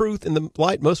put the truth in the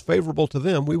light most favorable to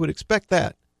them. We would expect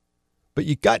that. But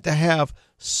you got to have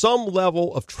some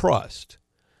level of trust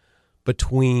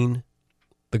between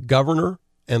the governor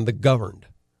and the governed,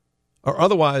 or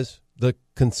otherwise the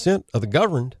consent of the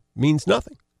governed means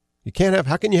nothing. You can't have,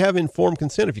 how can you have informed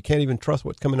consent if you can't even trust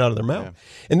what's coming out of their mouth? Yeah.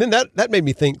 And then that made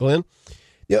me think, Glenn,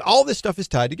 all this stuff is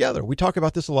tied together. We talk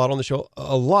about this a lot on the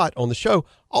show,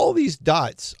 All these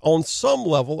dots on some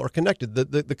level are connected.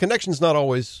 The connection's not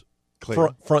always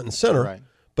front and center, right,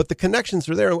 but the connections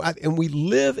are there. And we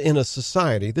live in a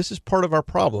society, this is part of our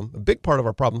problem, a big part of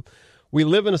our problem. We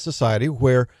live in a society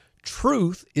where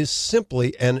truth is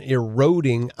simply an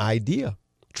eroding idea.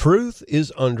 Truth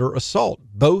is under assault,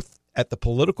 both at the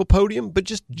political podium, but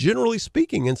just generally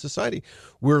speaking in society.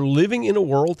 We're living in a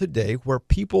world today where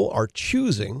people are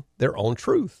choosing their own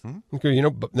truth. Mm-hmm.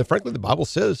 But frankly, the Bible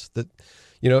says that,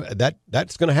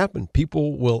 that's going to happen.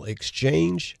 People will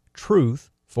exchange truth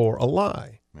for a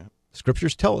lie. Yeah.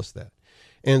 Scriptures tell us that.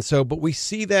 And so, but we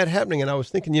see that happening. And I was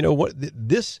thinking,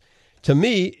 this to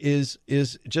me is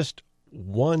just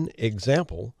one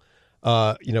example.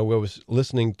 I was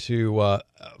listening to,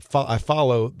 I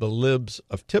follow the libs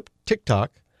of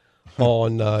TikTok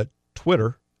on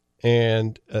Twitter,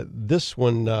 and this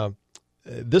one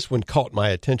caught my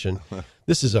attention.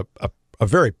 This is a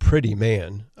very pretty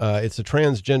man. It's a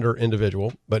transgender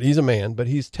individual, but he's a man. But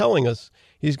he's telling us,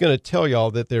 he's going to tell y'all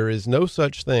that there is no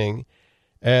such thing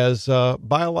as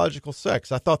biological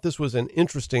sex. I thought this was an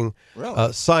interesting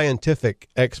scientific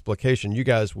explication. You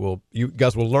guys will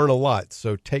learn a lot,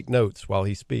 so take notes while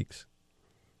he speaks.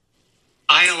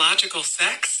 Biological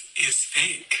sex is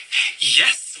fake.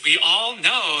 Yes, we all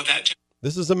know that.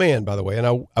 This is a man, by the way,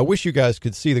 and I wish you guys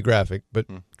could see the graphic, but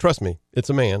trust me, it's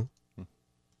a man.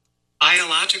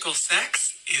 Biological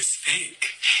sex is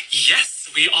fake. Yes,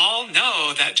 we all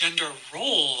know that gender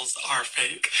roles are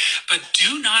fake, but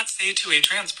do not say to a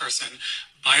trans person,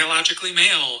 biologically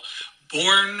male,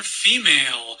 born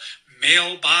female,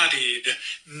 male-bodied.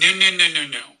 No.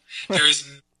 There's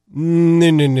no.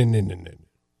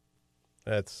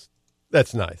 That's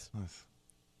nice.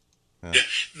 Yeah.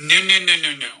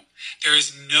 No. There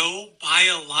is no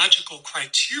biological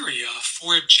criteria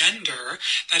for gender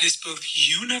that is both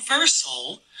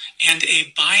universal and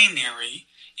a binary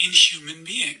in human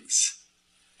beings.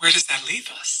 Where does that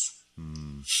leave us?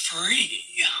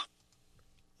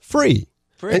 Free.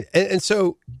 And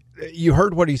so you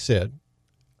heard what he said.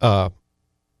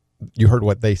 You heard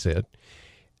what they said.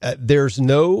 There's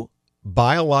no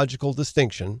biological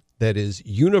distinction that is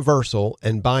universal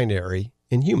and binary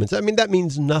in humans. I mean, that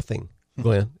means nothing,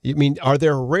 Glenn. I mean, are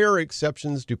there rare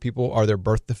exceptions? Are there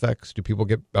birth defects? Do people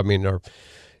get,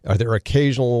 are there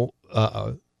occasional,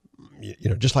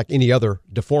 just like any other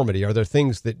deformity, are there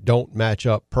things that don't match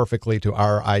up perfectly to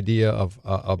our idea of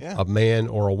a man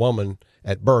or a woman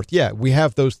at birth? Yeah, we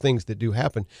have those things that do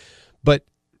happen. But,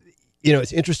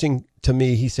 it's interesting to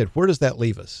me, he said, where does that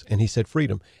leave us? And he said,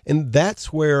 freedom. And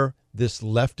that's where this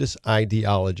leftist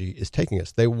ideology is taking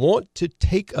us. They want to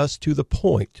take us to the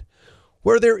point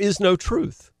where there is no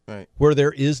truth, right, where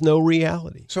there is no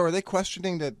reality. So are they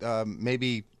questioning that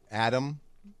maybe Adam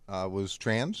was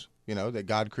trans, that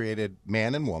God created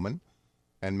man and woman,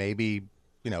 and maybe,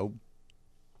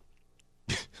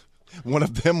 one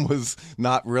of them was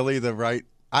not really the right...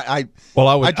 I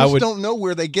don't know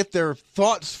where they get their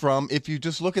thoughts from if you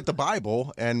just look at the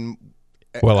Bible and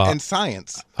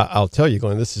science. I'll tell you,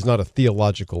 Glenn, this is not a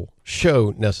theological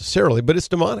show necessarily, but it's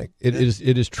demonic. It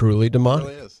is truly demonic. It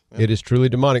really is. Yeah. It is truly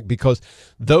demonic, because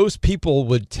those people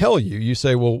would tell you, you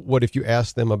say, well, what if you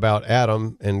ask them about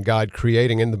Adam and God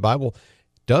creating? In the Bible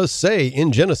does say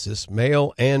in Genesis,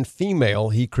 male and female,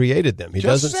 he created them. He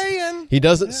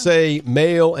doesn't say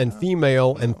male and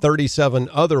female and 37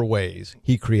 other ways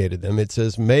he created them. It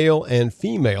says male and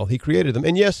female, he created them.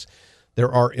 And yes,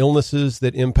 there are illnesses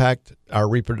that impact our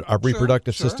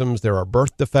reproductive systems. There are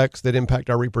birth defects that impact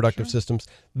our reproductive systems.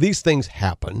 These things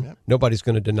happen. Yep. Nobody's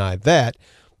going to deny that.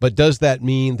 But does that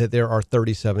mean that there are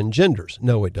 37 genders?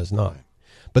 No, it does not.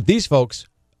 But these folks,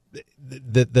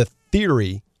 the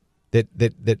theory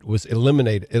that was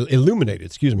illuminated,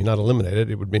 not eliminated.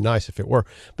 It would be nice if it were.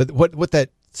 But what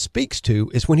that speaks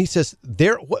to is when he says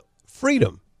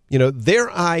freedom,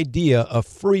 their idea of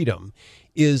freedom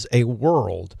is a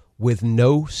world with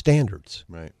no standards.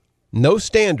 Right. No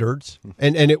standards.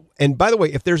 And by the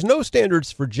way, if there's no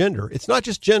standards for gender, it's not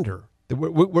just gender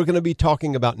We're going to be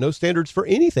talking about no standards for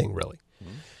anything, really.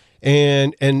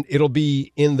 And it'll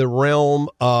be in the realm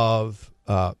of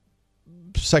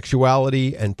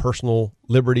sexuality and personal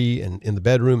liberty and in the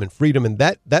bedroom and freedom and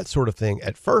that sort of thing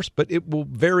at first, but it will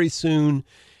very soon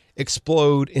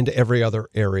explode into every other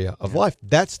area of life.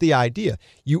 That's the idea.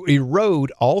 You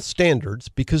erode all standards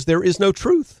because there is no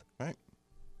truth. Right.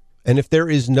 And if there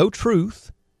is no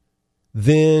truth,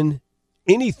 then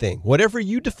anything, whatever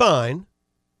you define,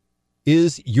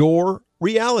 is your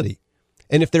reality.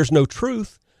 And if there's no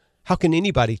truth, how can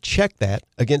anybody check that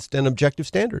against an objective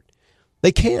standard?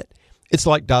 They can't. It's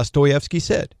like Dostoevsky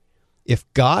said, if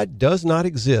God does not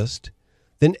exist,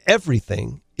 then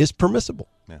everything is permissible.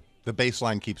 Yeah. The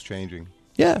baseline keeps changing.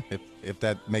 Yeah. If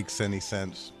that makes any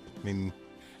sense. I mean,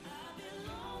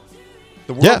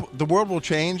 the world will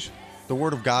change. The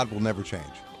Word of God will never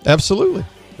change. Absolutely.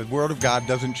 The Word of God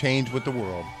doesn't change with the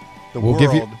world.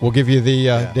 We'll give you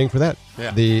the ding for that.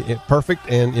 Yeah. The perfect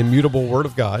and immutable Word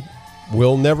of God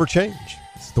will never change.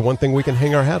 It's the one thing we can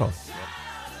hang our hat on.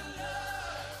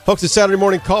 Folks, it's Saturday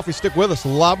Morning Coffee. Stick with us. A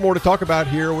lot more to talk about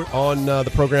here on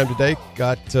the program today.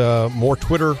 Got more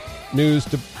Twitter news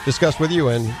to discuss with you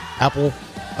and Apple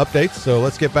updates. So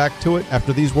let's get back to it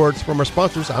after these words from our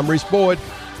sponsors. I'm Reese Boyd.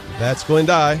 That's Glenn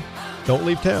Dye. Don't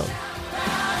leave town.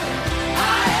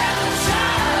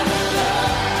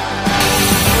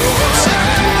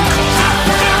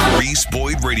 Reese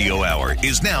Boyd Radio Hour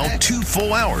is now 2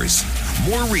 full hours.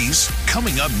 More Reese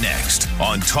coming up next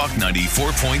on Talk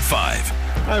 94.5.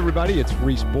 Hi, everybody. It's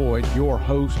Reese Boyd, your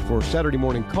host for Saturday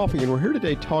Morning Coffee, and we're here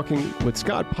today talking with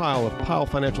Scott Pyle of Pyle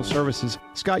Financial Services.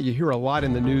 Scott, you hear a lot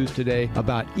in the news today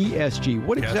about ESG.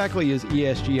 What exactly is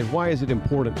ESG, and why is it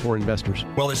important for investors?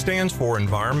 Well, it stands for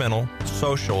environmental,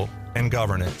 social, and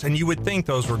governance. And you would think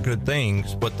those were good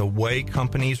things, but the way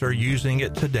companies are using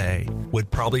it today would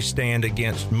probably stand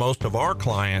against most of our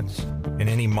clients and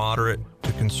any moderate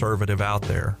to conservative out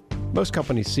there. Most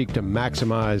companies seek to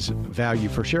maximize value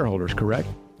for shareholders, correct?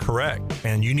 Correct.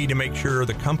 And you need to make sure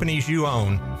the companies you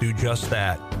own do just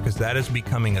that, because that is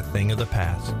becoming a thing of the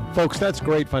past. Folks, that's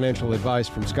great financial advice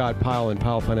from Scott Pyle and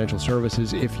Pyle Financial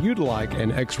Services. If you'd like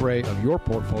an x-ray of your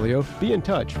portfolio, be in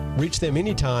touch. Reach them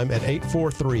anytime at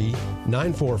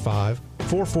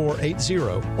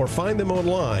 843-945-4480 or find them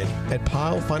online at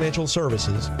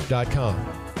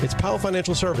PyleFinancialServices.com. It's Pyle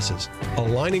Financial Services,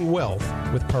 aligning wealth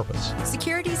with purpose.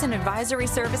 Securities and advisory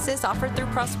services offered through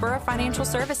Prospera Financial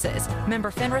Services. Member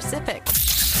FINRA SIPC.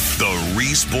 The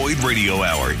Reese Boyd Radio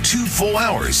Hour, 2 full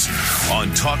hours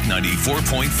on Talk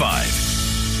 94.5.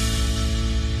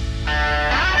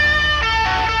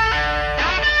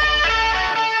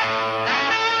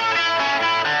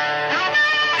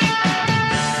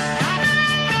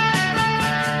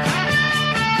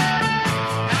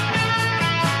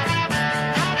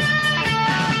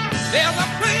 There's a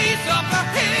place up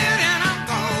ahead and I'm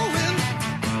going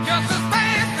just as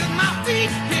fast as my feet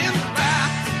can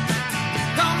fly.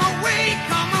 Come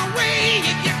away,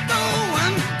 you get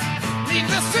going. Leave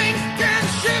the sinking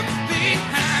ship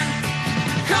behind.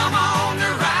 Come on the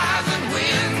rising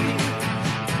wind.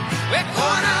 We're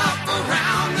going up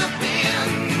around the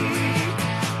bend.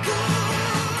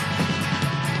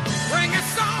 Bring a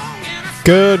song and a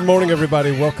Good morning,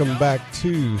 everybody. Welcome back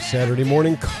to Saturday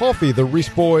Morning Coffee, the Reese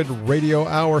Boyd Radio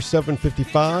Hour,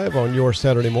 7:55 on your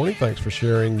Saturday morning. Thanks for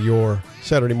sharing your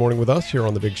Saturday morning with us here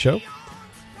on The Big Show.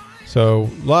 So,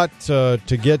 a lot to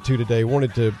get to today.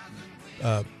 Wanted to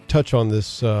touch on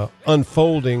this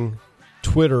unfolding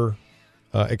Twitter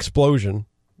explosion,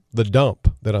 the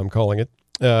dump that I'm calling it.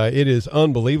 It is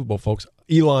unbelievable, folks.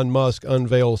 Elon Musk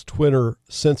unveils Twitter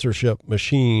censorship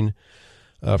machine.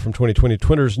 From 2020,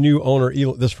 Twitter's new owner,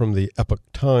 this from the Epoch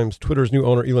Times, Twitter's new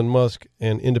owner, Elon Musk,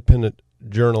 and independent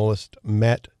journalist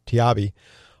Matt Taibbi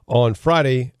on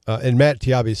Friday, and Matt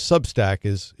Taibbi's Substack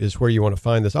is where you want to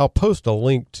find this. I'll post a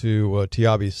link to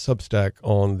Taibbi's Substack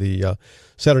on the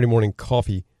Saturday Morning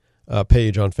Coffee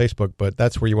page on Facebook, but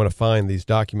that's where you want to find these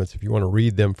documents if you want to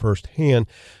read them firsthand.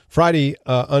 Friday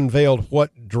unveiled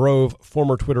what drove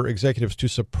former Twitter executives to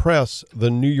suppress the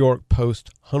New York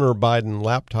Post Hunter Biden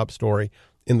laptop story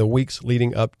in the weeks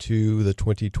leading up to the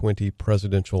 2020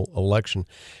 presidential election.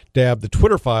 The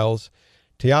Twitter files.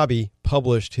 Taibbi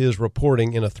published his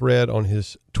reporting in a thread on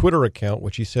his Twitter account,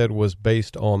 which he said was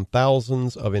based on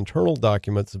thousands of internal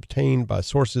documents obtained by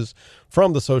sources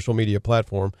from the social media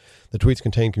platform. The tweets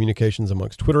contained communications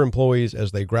amongst Twitter employees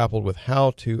as they grappled with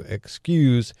how to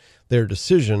excuse their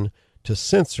decision to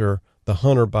censor the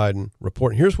Hunter Biden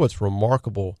report. And here's what's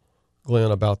remarkable, Glenn,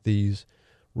 about these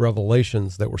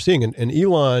revelations that we're seeing. And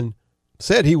Elon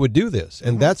said he would do this,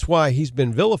 and that's why he's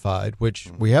been vilified, which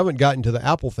we haven't gotten to the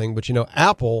Apple thing, but,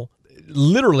 Apple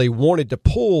literally wanted to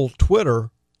pull Twitter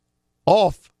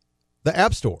off the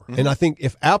App Store. And I think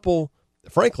if Apple,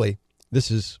 frankly,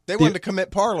 they wanted to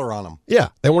commit Parler on them. Yeah,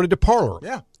 they wanted to Parler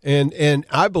them. Yeah. And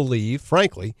I believe,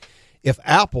 frankly, if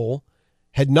Apple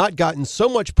had not gotten so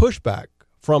much pushback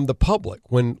from the public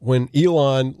when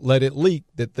Elon let it leak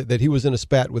that he was in a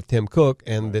spat with Tim Cook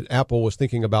and that Apple was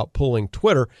thinking about pulling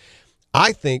Twitter,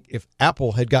 I think if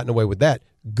Apple had gotten away with that,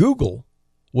 Google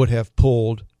would have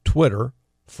pulled Twitter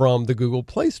from the Google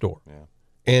Play Store. Yeah.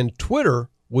 And Twitter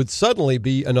would suddenly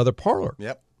be another Parler,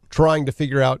 trying to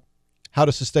figure out how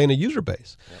to sustain a user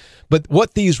base. Yep. But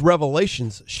what these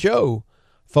revelations show,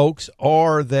 folks,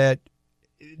 are that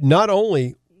not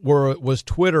only was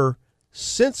Twitter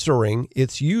censoring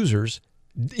its users,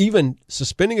 even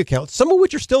suspending accounts, some of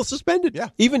which are still suspended,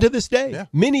 even to this day. Yeah.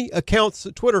 Many accounts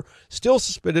at Twitter still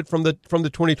suspended from the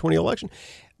 2020 election,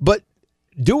 but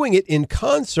doing it in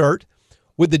concert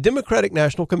with the Democratic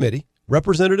National Committee,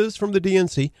 representatives from the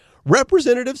DNC,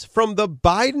 representatives from the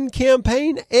Biden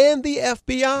campaign and the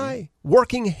FBI,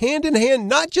 working hand in hand,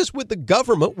 not just with the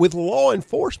government, with law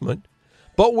enforcement,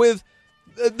 but with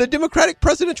the Democratic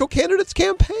presidential candidate's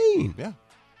campaign. Yeah.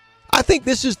 I think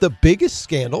this is the biggest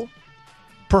scandal,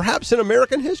 perhaps in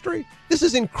American history. This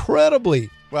is incredibly.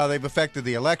 Well, they've affected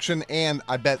the election and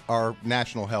I bet our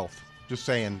national health. Just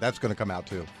saying, that's going to come out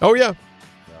too. Oh, yeah.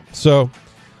 So,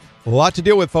 a lot to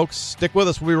deal with, folks. Stick with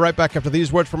us. We'll be right back after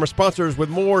these words from our sponsors with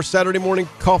more Saturday Morning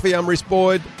Coffee. I'm Reese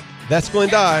Boyd. That's Glenn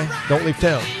Dye. Don't leave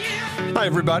town. Hi,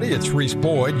 everybody. It's Reese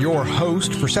Boyd, your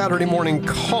host for Saturday Morning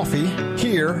Coffee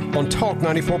here on Talk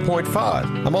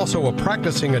 94.5. I'm also a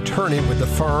practicing attorney with the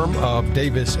firm of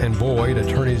Davis & Boyd,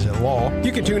 Attorneys at Law.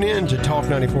 You can tune in to Talk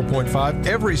 94.5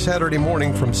 every Saturday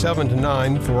morning from 7 to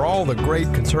 9 for all the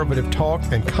great conservative talk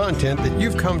and content that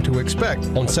you've come to expect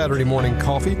on Saturday Morning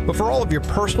Coffee. But for all of your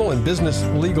personal and business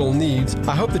legal needs,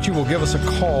 I hope that you will give us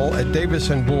a call at Davis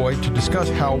 & Boyd to discuss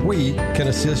how we can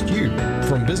assist you.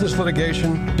 From business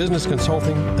litigation, business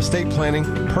consulting, estate planning,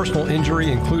 personal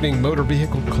injury, including motor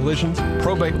vehicle collisions,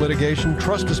 probate litigation,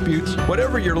 trust disputes,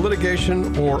 whatever your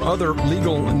litigation or other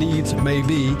legal needs may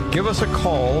be, give us a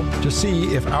call to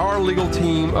see if our legal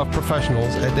team of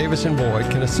professionals at Davis &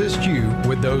 Boyd can assist you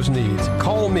with those needs.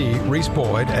 Call me, Reese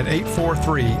Boyd, at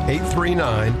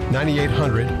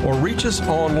 843-839-9800 or reach us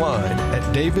online at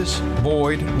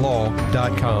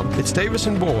davisboydlaw.com. It's Davis &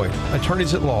 Boyd,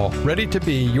 Attorneys at Law, ready to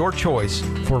be your choice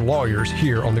for lawyers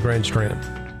here on the Grand Strand.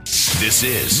 This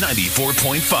is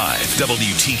 94.5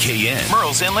 WTKN,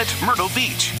 Murrells Inlet, Myrtle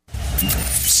Beach.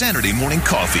 Saturday Morning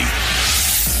Coffee.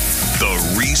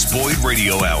 The Reese Boyd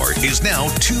Radio Hour is now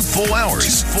 2 full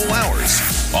hours. 2 full hours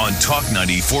on Talk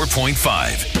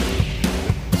 94.5.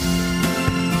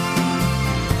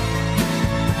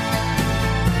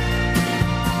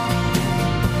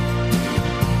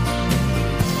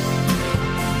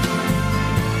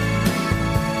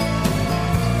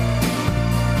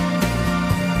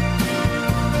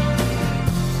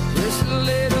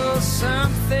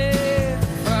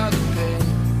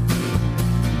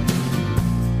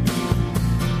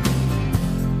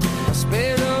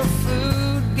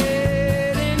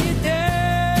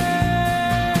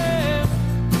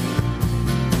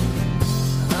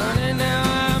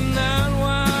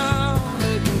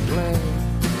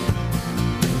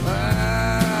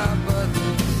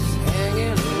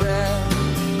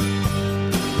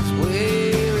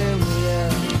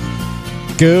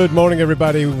 Good morning,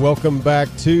 everybody. Welcome back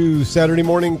to Saturday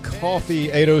Morning Coffee,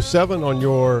 8:07 on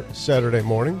your Saturday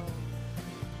morning.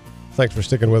 Thanks for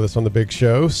sticking with us on the big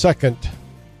show. Second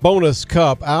bonus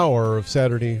cup hour of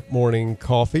Saturday Morning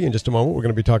Coffee. In just a moment, we're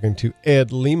going to be talking to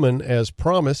Ed Lehman as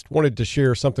promised. Wanted to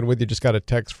share something with you. Just got a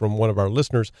text from one of our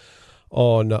listeners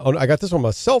on I got this on my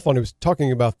cell phone. He was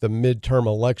talking about the midterm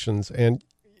elections. And,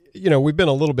 you know, we've been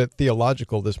a little bit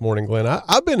theological this morning, Glenn.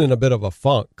 I've been in a bit of a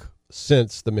funk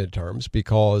since the midterms,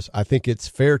 because I think it's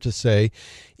fair to say,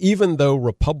 even though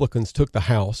Republicans took the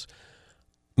House,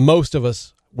 most of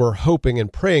us were hoping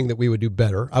and praying that we would do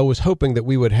better. I was hoping that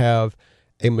we would have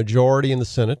a majority in the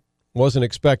Senate. Wasn't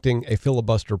expecting a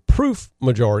filibuster-proof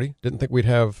majority. Didn't think we'd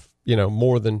have,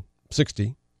 more than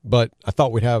 60, but I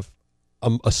thought we'd have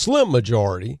a slim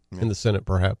majority in the Senate,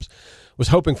 perhaps. Was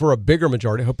hoping for a bigger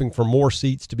majority, hoping for more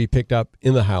seats to be picked up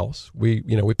in the House. We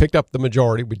picked up the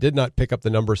majority. We did not pick up the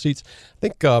number of seats. I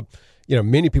think,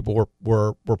 many people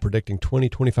were predicting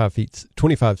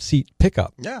 25 seat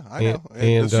pickup. Yeah, I know.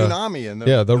 And the tsunami. And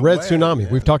the red tsunami. Yeah.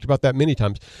 We've talked about that many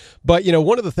times. But,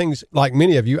 one of the things, like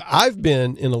many of you, I've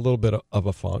been in a little bit of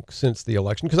a funk since the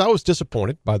election because I was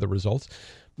disappointed by the results.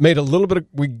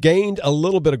 we gained a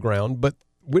little bit of ground, but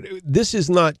this is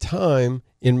not time,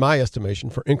 in my estimation,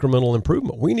 for incremental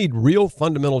improvement. We need real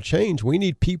fundamental change. We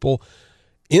need people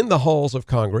in the halls of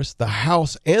Congress, the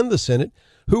House and the Senate,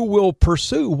 who will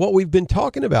pursue what we've been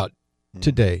talking about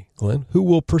today, Glenn, who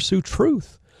will pursue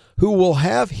truth, who will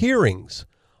have hearings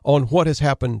on what has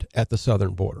happened at the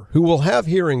southern border, who will have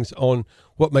hearings on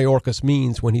what Mayorkas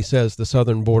means when he says the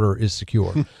southern border is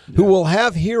secure, who will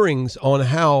have hearings on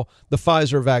how the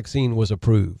Pfizer vaccine was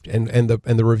approved and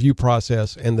the review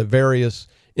process and the various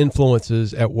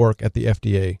influences at work at the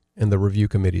FDA and the review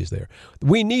committees there.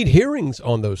 We need hearings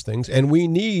on those things, and we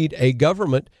need a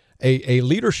government, a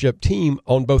leadership team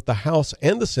on both the House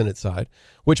and the Senate side,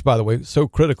 which, by the way, is so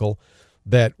critical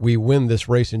that we win this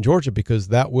race in Georgia, because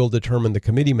that will determine the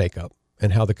committee makeup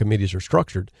and how the committees are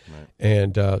structured. Right.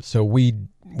 And so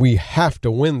we have to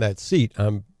win that seat.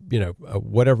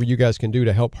 Whatever you guys can do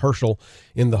to help Herschel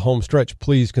in the home stretch,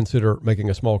 please consider making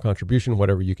a small contribution,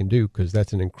 whatever you can do, because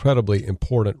that's an incredibly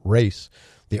important race.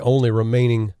 The only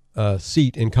remaining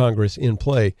seat in Congress in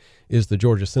play is the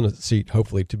Georgia Senate seat,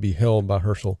 hopefully to be held by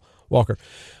Herschel Walker.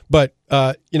 But,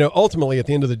 ultimately, at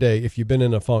the end of the day, if you've been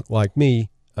in a funk like me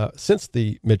since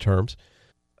the midterms,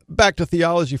 back to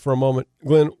theology for a moment,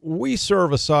 Glenn, we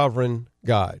serve a sovereign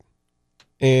God.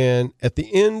 And at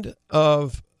the end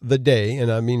of the day,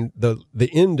 and I mean the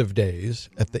end of days,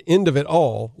 at the end of it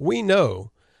all, we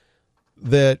know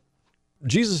that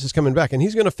Jesus is coming back and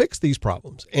he's going to fix these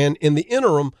problems. And in the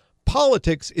interim,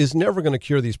 politics is never going to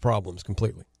cure these problems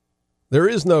completely. There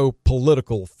is no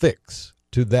political fix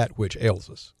to that which ails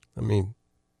us. I mean,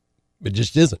 it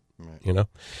just isn't,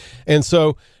 And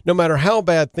so no matter how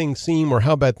bad things seem or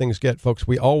how bad things get, folks,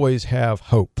 we always have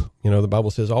hope. The Bible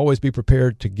says, always be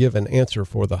prepared to give an answer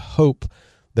for the hope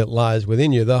that lies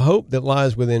within you. The hope that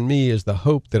lies within me is the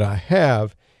hope that I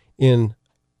have in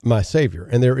my Savior.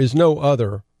 And there is no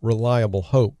other reliable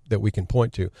hope that we can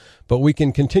point to. But we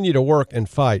can continue to work and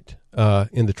fight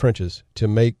in the trenches to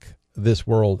make this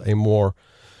world a more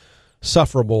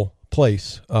sufferable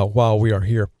place while we are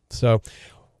here. So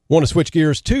want to switch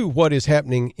gears to what is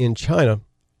happening in China,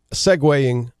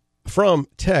 segueing from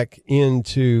tech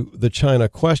into the China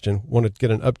question. Want to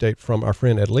get an update from our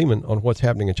friend Ed Lehman on what's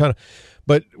happening in China.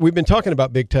 But we've been talking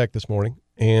about big tech this morning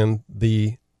and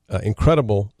the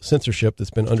incredible censorship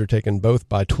that's been undertaken both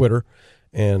by Twitter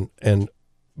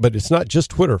but it's not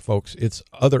just Twitter, folks. It's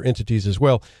other entities as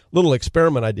well. Little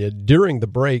experiment I did during the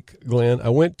break, Glenn. I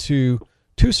went to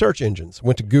two search engines.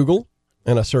 Went to Google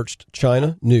and I searched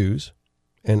China news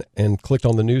and clicked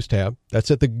on the news tab.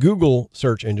 That's at the Google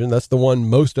search engine. That's the one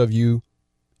most of you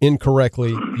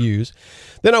incorrectly use.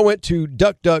 Then I went to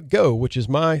DuckDuckGo, which is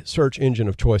my search engine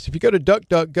of choice. If you go to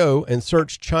DuckDuckGo and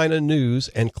search China news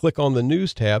and click on the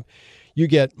news tab, you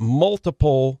get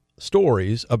multiple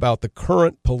stories about the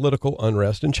current political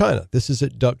unrest in China. This is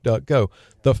at DuckDuckGo.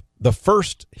 The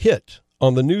first hit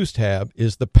on the news tab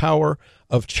is the power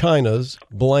of China's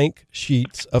blank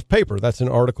sheets of paper. That's an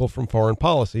article from Foreign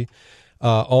Policy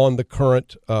on the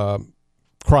current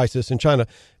crisis in China.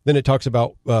 Then it talks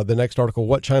about the next article,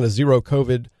 what China's zero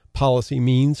COVID policy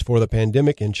means for the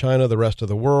pandemic in China, the rest of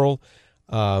the world.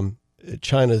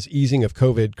 China's easing of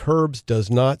COVID curbs does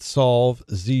not solve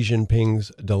Xi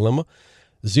Jinping's dilemma.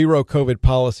 Zero COVID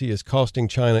policy is costing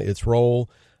China its role.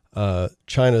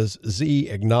 China's Xi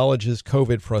acknowledges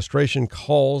COVID frustration,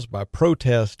 calls by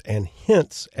protest, and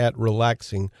hints at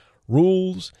relaxing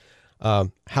rules.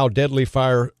 How deadly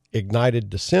fire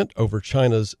ignited dissent over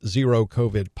China's zero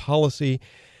COVID policy.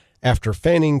 After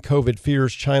fanning COVID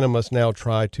fears, China must now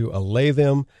try to allay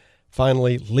them.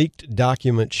 Finally, leaked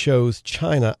document shows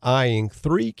China eyeing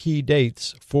 3 key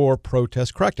dates for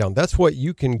protest crackdown. That's what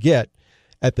you can get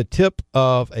at the tip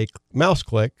of a mouse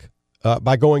click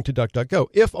by going to DuckDuckGo.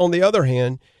 If, on the other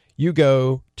hand, you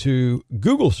go to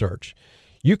Google search,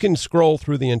 you can scroll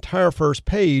through the entire first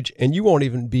page and you won't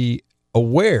even be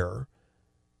aware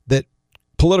that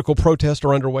political protests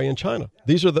are underway in China.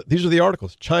 These are the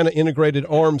articles. China integrated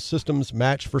arms systems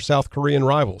match for South Korean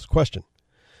rivals. Question.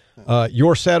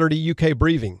 Your Saturday UK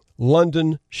briefing.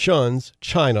 London shuns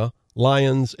China.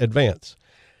 Lions advance.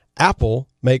 Apple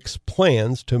makes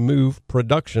plans to move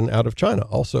production out of China.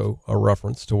 Also a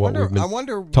reference to what we've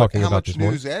been talking about this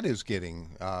morning. How much news Ed is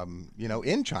getting,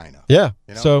 in China. Yeah.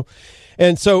 So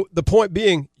the point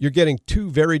being, you're getting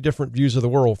two very different views of the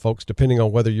world, folks, depending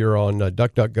on whether you're on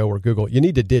DuckDuckGo or Google. You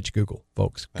need to ditch Google,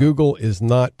 folks. Yeah. Google is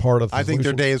not part of the solution. I think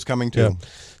their day is coming, too. Yeah.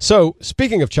 So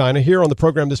speaking of China, here on the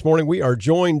program this morning, we are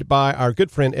joined by our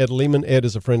good friend Ed Lehman. Ed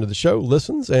is a friend of the show,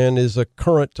 listens, and is a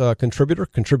current contributor,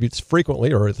 contributes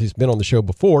frequently, or at least been on the show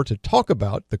before to talk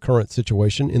about the current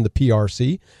situation in the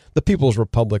PRC, the People's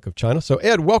Republic of China. So,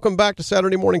 Ed, welcome back to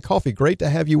Saturday Morning Coffee. Great to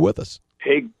have you with us.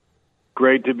 Hey,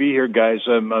 great to be here, guys.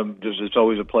 It's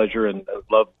always a pleasure, and I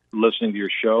love listening to your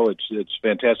show. It's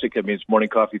fantastic. I mean, it's morning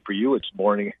coffee for you. It's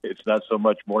morning. It's not so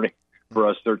much morning for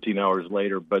us 13 hours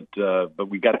later, but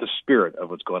we got the spirit of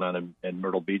what's going on in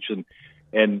Myrtle Beach.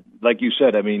 And like you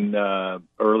said, I mean,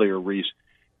 earlier, Reese,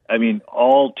 I mean,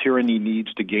 all tyranny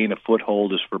needs to gain a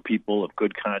foothold is for people of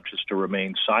good conscience to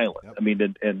remain silent. Yep. I mean,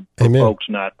 and for Amen. Folks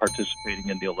not participating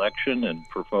in the election, and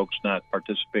for folks not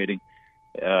participating,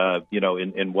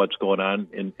 in what's going on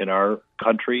in our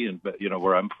country, and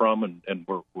where I'm from, and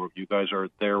where you guys are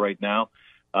there right now.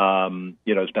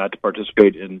 It's not to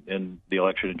participate in the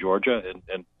election in Georgia,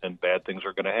 and bad things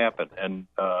are going to happen. And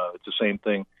it's the same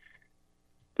thing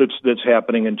that's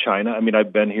happening in China. I mean,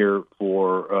 I've been here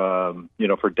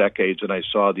for decades, and I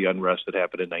saw the unrest that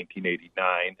happened in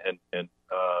 1989, and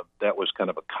that was kind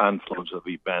of a confluence of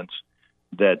events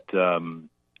that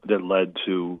led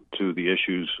to the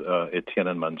issues at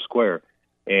Tiananmen Square,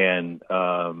 and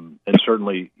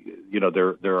certainly,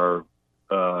 there are,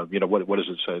 what does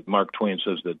it say? Mark Twain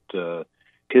says that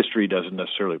history doesn't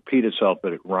necessarily repeat itself,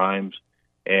 but it rhymes,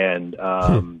 and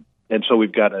so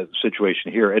we've got a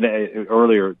situation here. And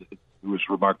earlier it was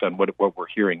remarked on what we're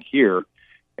hearing here,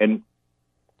 and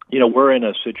we're in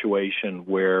a situation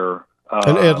where.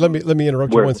 And Ed, let me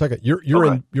interrupt you 1 second. You're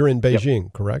in Beijing,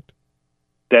 yep. Correct?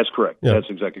 That's correct. Yeah. That's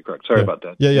exactly correct. Sorry yeah. about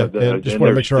that. Yeah. And just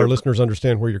want to make sure our listeners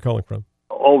understand where you're calling from.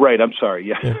 Oh, right. I'm sorry.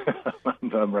 Yeah.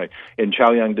 I'm right. In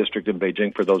Chaoyang District in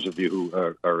Beijing, for those of you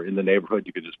who are in the neighborhood,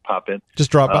 you could just pop in.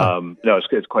 Just drop by. No,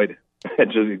 it's quite...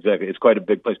 It's quite a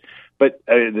big place. But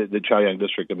the Chaoyang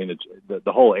District, I mean, it's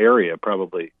the whole area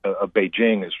probably of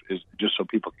Beijing is just so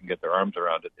people can get their arms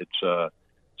around it. It's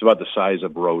about the size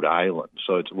of Rhode Island.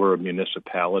 So we're a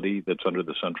municipality that's under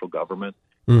the central government.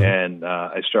 Mm-hmm. And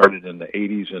I started in the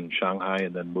 80s in Shanghai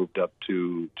and then moved up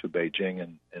to Beijing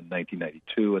in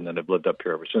 1992. And then I've lived up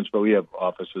here ever since. But we have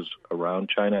offices around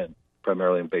China, and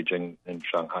primarily in Beijing and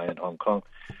Shanghai and Hong Kong.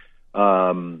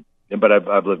 But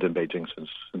I've lived in Beijing since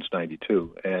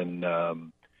 92. And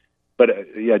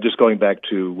just going back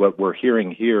to what we're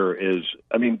hearing here is,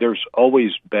 I mean, there's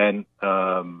always been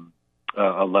a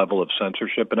level of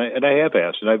censorship, and I have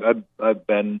asked, and I've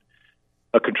been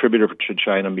a contributor to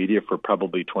China media for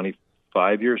probably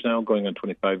 25 years now, going on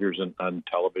 25 years on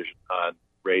television, on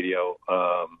radio,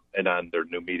 and on their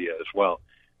new media as well,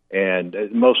 and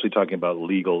mostly talking about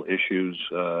legal issues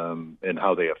and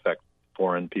how they affect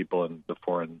foreign people and the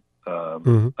foreign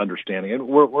understanding. And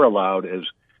we're allowed, as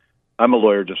I'm a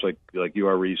lawyer, just like you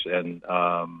are, Reese, and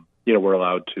we're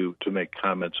allowed to make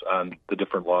comments on the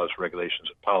different laws, regulations,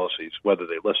 and policies. Whether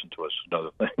they listen to us is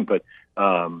another thing, but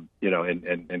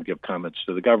and give comments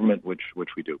to the government, which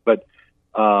we do. But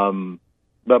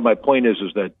my point is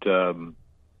that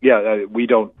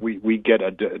we get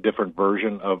a different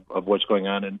version of what's going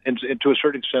on, and to a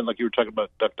certain extent, like you were talking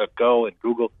about DuckDuckGo and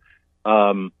Google.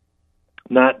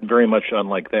 Not very much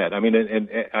unlike that. I mean, and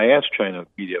I asked China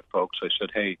media folks, I said,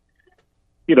 hey,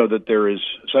 that there is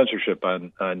censorship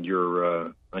on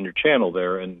your channel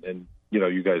there, and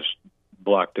you guys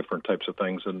block different types of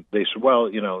things. And they said, well,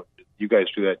 you guys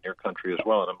do that in your country as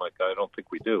well. And I'm like, I don't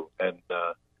think we do. And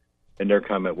their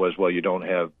comment was, well, you don't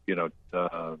have,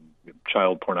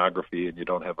 child pornography, and you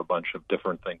don't have a bunch of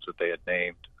different things that they had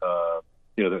named,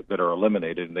 that are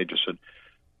eliminated. And they just said,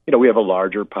 we have a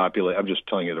larger population. I'm just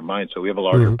telling you their mind. So we have a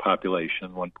larger population,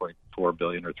 1.4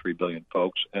 billion or 3 billion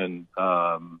folks. And,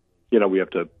 we have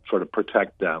to sort of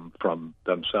protect them from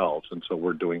themselves. And so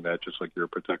we're doing that just like you're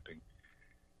protecting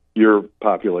your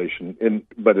population.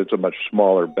 But it's a much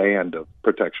smaller band of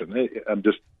protection. I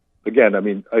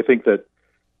think that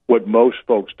what most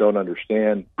folks don't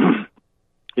understand,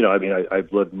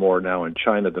 I've lived more now in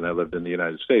China than I lived in the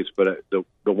United States. But the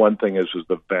one thing is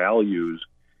the values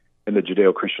and the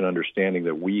Judeo-Christian understanding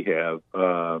that we have,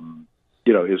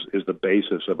 is the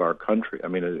basis of our country. I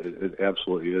mean, it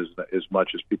absolutely is, as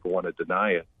much as people want to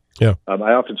deny it. Yeah.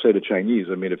 I often say to Chinese,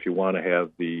 I mean, if you want to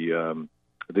have the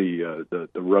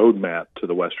roadmap to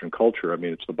the Western culture, I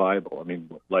mean, it's the Bible. I mean,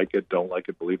 like it, don't like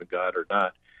it, believe in God or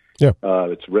not. Yeah.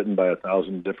 It's written by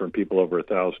 1,000 different people over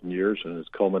 1,000 years, and it's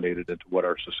culminated into what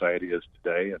our society is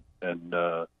today.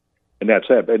 And that's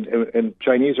it. And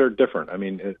Chinese are different. I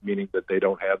mean, meaning that they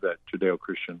don't have that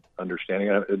Judeo-Christian understanding.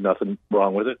 Nothing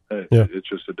wrong with it. It's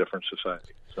just a different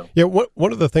society. So. Yeah,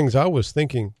 one of the things I was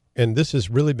thinking, and this has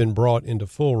really been brought into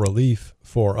full relief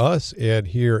for us, Ed,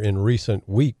 here in recent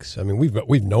weeks. I mean,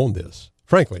 we've known this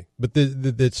frankly. But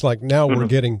it's like now we're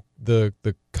getting the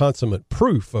consummate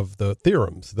proof of the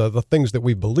theorems. The things that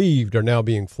we believed are now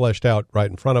being fleshed out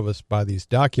right in front of us by these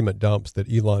document dumps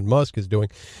that Elon Musk is doing,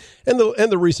 and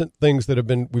the recent things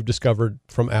that we've discovered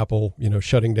from Apple,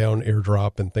 shutting down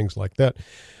AirDrop and things like that.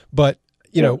 But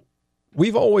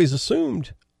we've always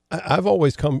assumed. I've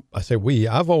always come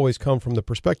from the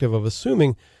perspective of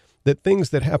assuming that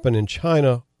things that happen in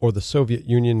China or the Soviet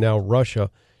Union, now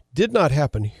Russia, did not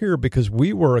happen here because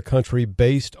we were a country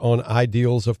based on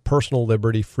ideals of personal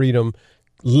liberty, freedom,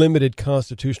 limited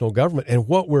constitutional government. And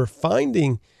what we're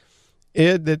finding,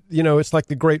 Ed, that, it's like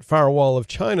the Great Firewall of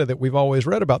China that we've always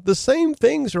read about. The same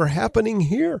things are happening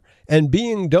here and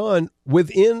being done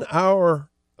within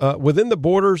the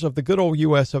borders of the good old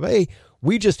US of A.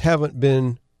 We just haven't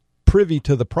been privy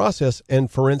to the process.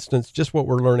 And for instance, just what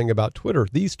we're learning about Twitter,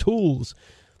 these tools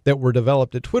that were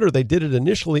developed at Twitter, they did it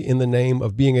initially in the name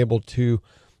of being able to,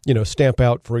 stamp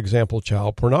out, for example,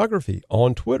 child pornography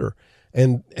on Twitter.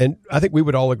 And I think we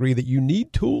would all agree that you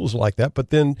need tools like that.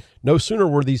 But then no sooner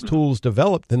were these tools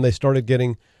developed than they started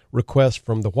getting requests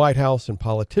from the White House and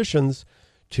politicians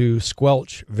to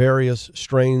squelch various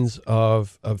strains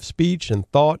of speech and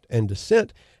thought and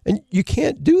dissent. And you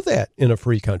can't do that in a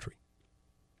free country.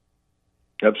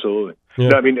 Absolutely. Yeah.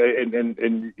 No, I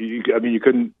mean, you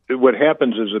couldn't. What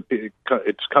happens is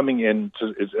it's coming in.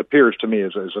 It appears to me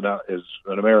as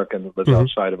an American that lives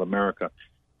outside of America,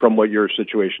 from what your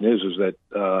situation is that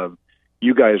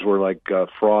you guys were like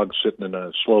frogs sitting in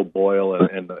a slow boil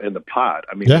in the pot.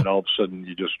 I mean, and all of a sudden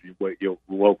you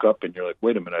woke up and you're like,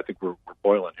 wait a minute, I think we're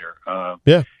boiling here.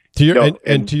 Yeah. To your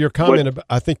and to your comment,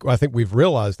 I think we've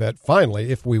realized that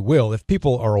finally, if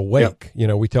people are awake,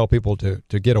 we tell people to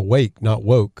get awake, not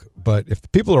woke. But if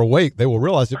people are awake, they will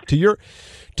realize it.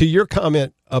 To your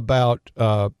comment about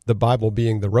the Bible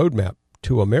being the roadmap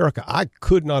to America, I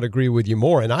could not agree with you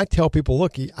more. And I tell people,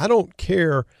 look, I don't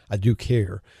care. I do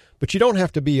care, but you don't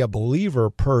have to be a believer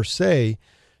per se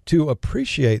to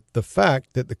appreciate the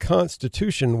fact that the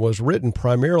Constitution was written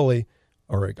primarily,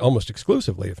 or almost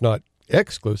exclusively, if not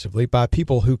exclusively, by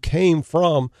people who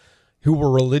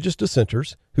were religious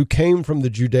dissenters, who came from the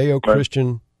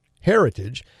Judeo-Christian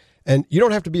heritage. And you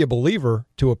don't have to be a believer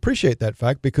to appreciate that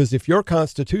fact, because if your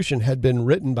Constitution had been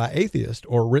written by atheists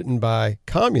or written by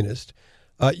communists,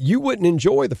 you wouldn't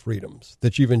enjoy the freedoms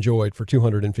that you've enjoyed for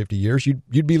 250 years.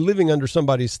 You'd be living under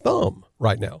somebody's thumb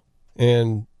right now.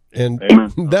 And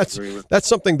that's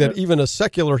something that even a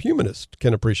secular humanist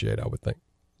can appreciate, I would think.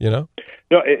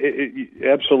 No,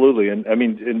 absolutely. And I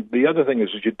mean, and the other thing is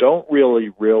you don't really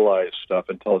realize stuff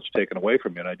until it's taken away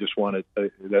from you. And I just wanted,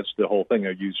 that's the whole thing.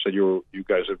 You said you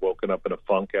guys had woken up in a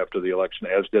funk after the election,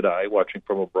 as did I, watching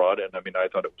from abroad. And I mean, I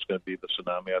thought it was going to be the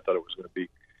tsunami. I thought it was going to be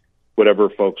whatever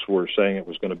folks were saying it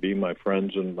was going to be, my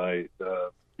friends and my,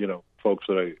 folks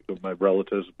my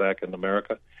relatives back in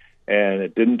America. And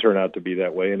it didn't turn out to be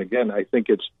that way. And again, I think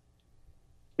it's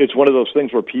one of those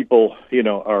things where people,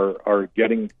 are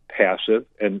getting passive,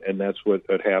 and that's what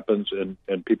happens,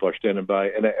 and people are standing by.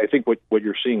 And I think what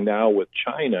you're seeing now with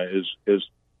China is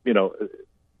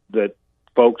that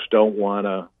folks don't want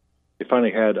to. They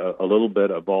finally had a little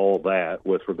bit of all that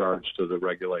with regards to the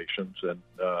regulations, and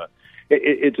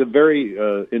it's a very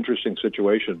interesting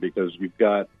situation because you've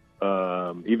got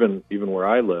even where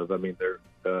I live. I mean,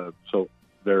 you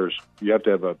have to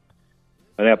have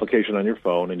an application on your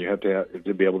phone, and you have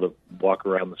to be able to walk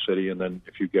around the city. And then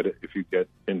if you get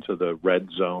into the red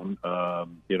zone,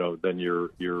 then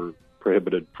you're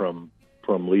prohibited from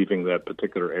leaving that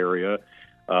particular area,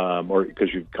 or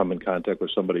because you've come in contact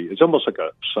with somebody. It's almost like a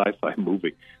sci-fi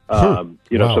movie. Wow.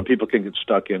 So people can get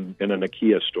stuck in an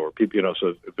IKEA store. People,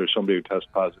 so if there's somebody who tests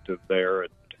positive there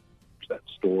and that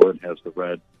store and has the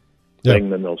red thing,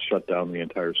 then they'll shut down the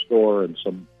entire store, and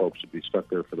some folks would be stuck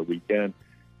there for the weekend.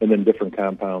 And then different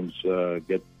compounds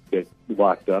get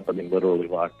locked up. I mean, literally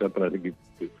locked up. And I think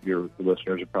your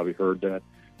listeners have probably heard that.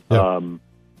 Yeah.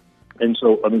 And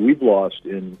so, I mean, we've lost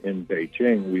in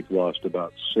Beijing. We've lost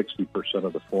about 60%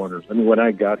 of the foreigners. I mean, when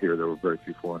I got here, there were very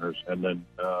few foreigners, and then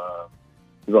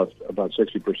about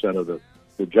 60% of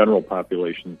the general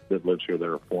population that lives here,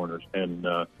 there are foreigners. And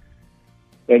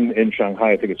in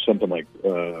Shanghai, I think it's something like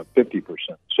 50%.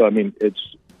 So, I mean,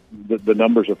 it's. The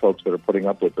numbers of folks that are putting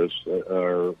up with this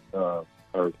are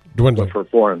dwindling for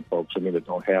foreign folks. I mean, that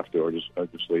don't have to, are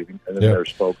just leaving. And then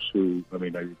there's folks who, I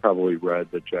mean, you probably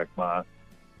read that Jack Ma,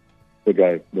 the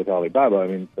guy with Alibaba, I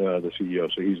mean, the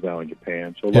CEO, so he's now in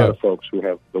Japan. So a lot of folks who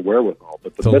have the wherewithal,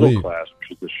 but the middle class,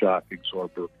 which is the shock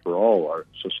absorber for all our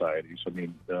societies, I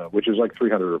mean, which is like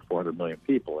 300 or 400 million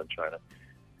people in China,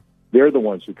 they're the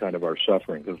ones who kind of are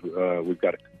suffering because we've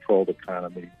got a controlled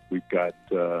economy. We've got,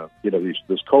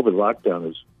 this COVID lockdown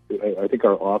is, I think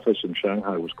our office in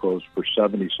Shanghai was closed for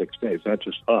 76 days. Not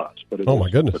just us, but my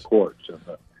goodness, the courts. And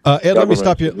Ed, let me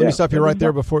stop you. Let me stop you right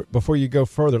there before you go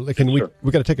further. We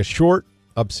got to take a short,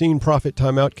 obscene profit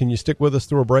timeout. Can you stick with us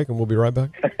through a break, and we'll be right back?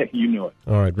 You know it.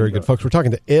 All right, very good, folks. We're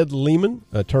talking to Ed Lehman,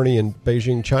 attorney in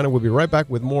Beijing, China. We'll be right back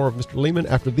with more of Mr. Lehman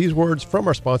after these words from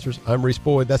our sponsors. I'm Reese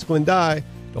Boyd. That's Glenn Dye.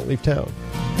 Don't leave town.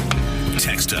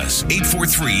 Text us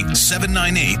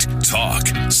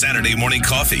 843-798-TALK. Saturday Morning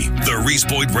Coffee, the Reese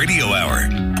Boyd Radio Hour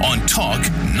on Talk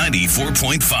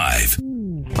 94.5.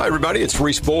 Hi, everybody. It's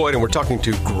Reese Boyd, and we're talking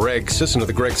to Greg Sisson of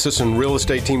the Greg Sisson Real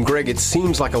Estate Team. Greg, it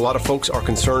seems like a lot of folks are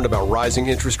concerned about rising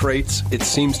interest rates. It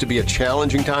seems to be a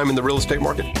challenging time in the real estate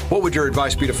market. What would your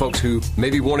advice be to folks who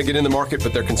maybe want to get in the market,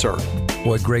 but they're concerned?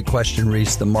 Boy, great question,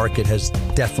 Reese. The market has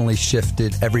definitely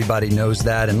shifted. Everybody knows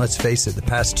that. And let's face it, the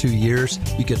past 2 years,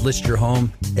 you could list your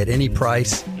home at any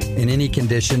price, in any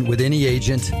condition, with any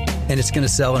agent, and it's going to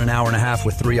sell in an hour and a half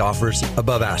with 3 offers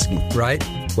above asking, right?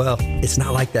 Well, it's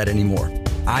not like that anymore.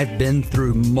 I've been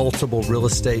through multiple real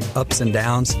estate ups and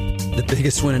downs. The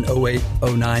biggest one in 08,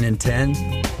 09, and 10.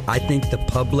 I think the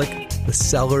public, the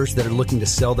sellers that are looking to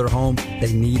sell their home,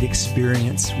 they need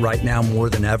experience right now more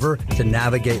than ever to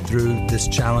navigate through this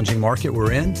challenging market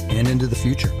we're in and into the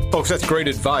future. Folks, that's great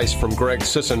advice from Greg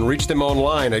Sisson. Reach them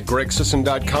online at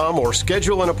gregsisson.com or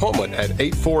schedule an appointment at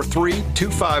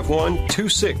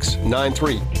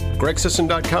 843-251-2693.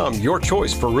 gregsisson.com, your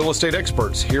choice for real estate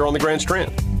experts here on the Grand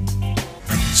Strand.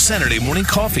 Saturday Morning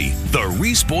Coffee, the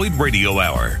Reese Boyd Radio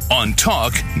Hour on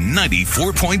Talk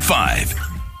 94.5.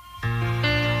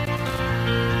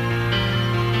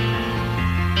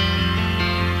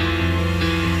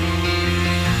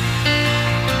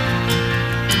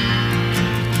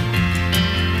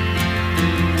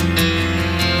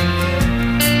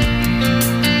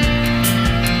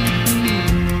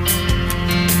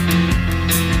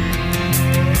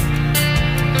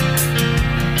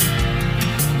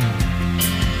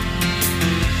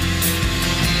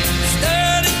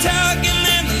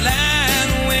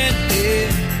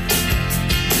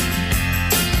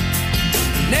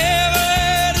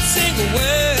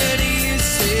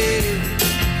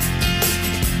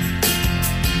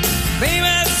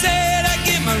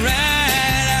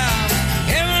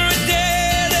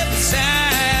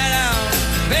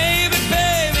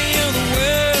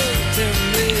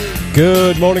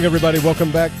 Good morning, everybody.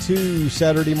 Welcome back to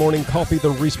Saturday Morning Coffee, the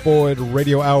Reese Boyd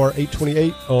Radio Hour,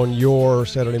 828 on your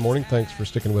Saturday morning. Thanks for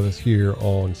sticking with us here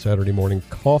on Saturday Morning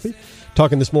Coffee.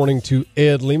 Talking this morning to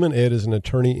Ed Lehman. Ed is an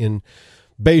attorney in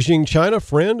Beijing, China,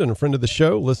 friend and a friend of the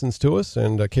show, listens to us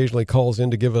and occasionally calls in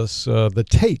to give us the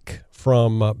take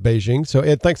from Beijing. So,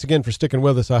 Ed, thanks again for sticking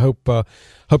with us. I hope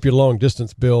your long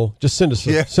distance bill, just send us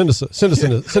a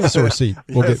receipt.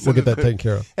 We'll get that taken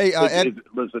care of. Hey, Ed,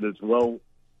 listen, it's well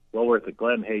worth it,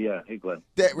 Glenn. Hey, Glenn.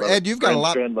 Ed, you've got a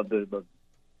lot.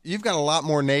 You've got a lot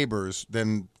more neighbors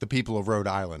than the people of Rhode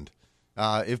Island.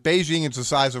 If Beijing is the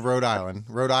size of Rhode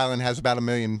Island has about 1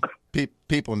 million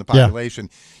people in the population.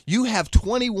 Yeah. You have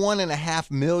 21.5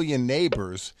 million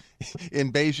neighbors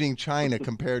in Beijing, China,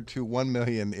 compared to 1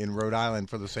 million in Rhode Island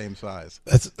for the same size.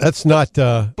 That's not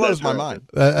blows my mind.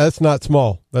 That's not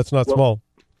small. That's not small.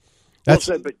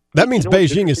 That means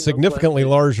Beijing is significantly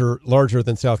larger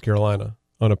than South Carolina.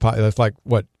 That's like,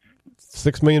 what,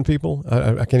 6 million people?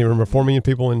 I can't even remember, 4 million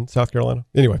people in South Carolina.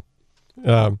 Anyway,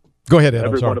 go ahead, Ed.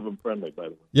 Every one of them friendly, by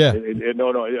the way. Yeah.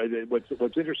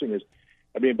 What's interesting is,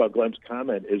 about Glenn's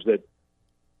comment is that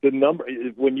the number,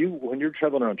 when you're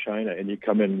traveling around China and you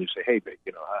come in and you say, hey,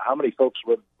 how many folks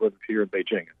live here in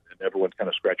Beijing? And everyone kind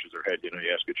of scratches their head. You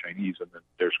ask a Chinese and then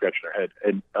they're scratching their head.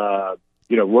 And,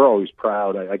 we're always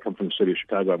proud. I come from the city of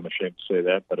Chicago. I'm ashamed to say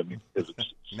that, but because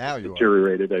it's now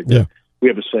deteriorated. We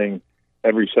have a saying: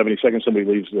 every 70 seconds somebody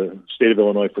leaves the state of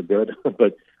Illinois for good.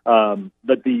 but the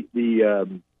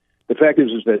fact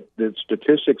is that the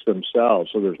statistics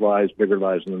themselves. So there's bigger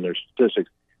lies, and then there's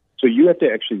statistics. So you have to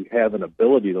actually have an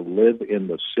ability to live in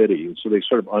the city. So they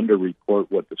sort of underreport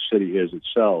what the city is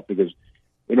itself, because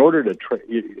in order to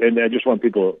and I just want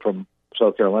people from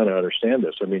South Carolina to understand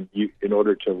this. In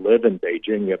order to live in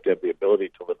Beijing, you have to have the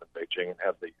ability to live in Beijing and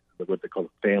have what they call a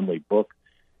family book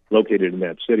located in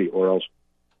that city, or else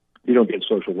you don't get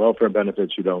social welfare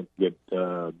benefits. You don't get,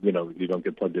 you don't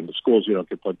get plugged into schools. You don't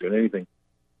get plugged into anything.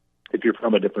 If you're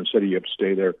from a different city, you have to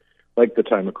stay there. Like the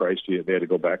time of Christ, they had to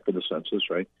go back for the census,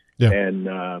 right? Yeah.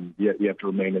 And you have to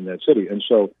remain in that city. And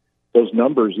so those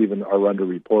numbers even are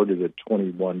underreported at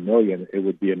 21 million. It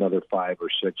would be another 5 or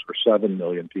 6 or 7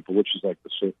 million people, which is like the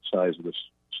size of the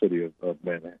city of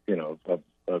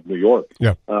New York.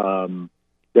 Yeah.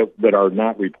 That are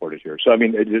not reported here. So, I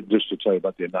mean, just to tell you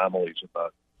about the anomalies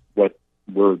about what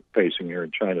we're facing here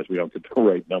in China is we don't get the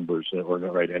right numbers or the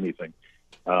right anything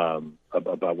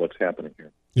about what's happening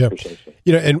here. Yeah. Precisely.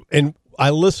 And I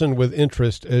listened with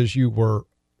interest as you were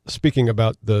speaking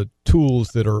about the tools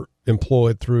that are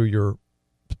employed through your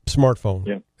smartphone.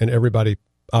 Yeah. And everybody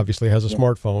obviously has a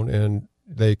smartphone, and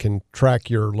they can track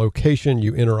your location.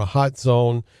 You enter a hot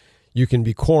zone. You can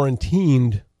be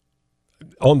quarantined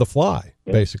on the fly,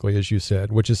 basically, as you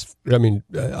said, which is, I mean,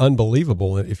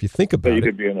 unbelievable if you think about it. You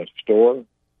could be in a store.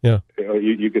 Yeah.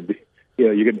 You could be,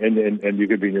 you could, and you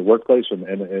could be in your workplace, and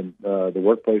the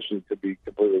workplace could be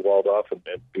completely walled off and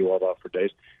be walled off for days.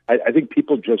 I think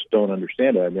people just don't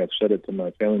understand it. I mean, I've said it to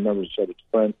my family members, said it to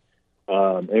friends,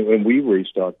 and we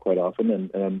restock quite often.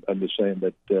 And I'm just saying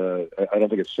that I don't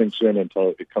think it sinks in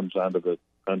until it comes onto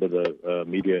the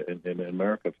media in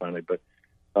America finally, but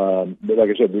like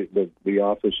I said, the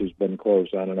office has been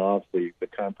closed on and off. The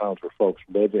compounds where folks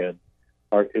live in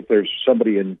are, if there's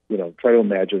somebody in, try to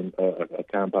imagine a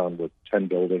compound with 10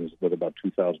 buildings with about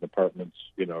 2,000 apartments,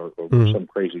 or some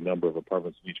crazy number of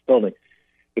apartments in each building.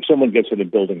 If someone gets into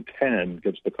building 10,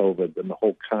 gets the COVID, then the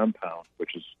whole compound,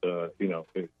 which is,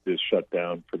 is shut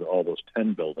down for all those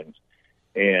 10 buildings.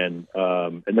 And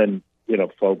then,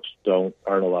 folks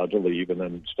aren't allowed to leave, and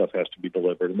then stuff has to be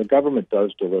delivered. And the government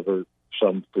does deliver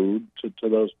some food to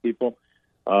those people.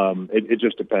 It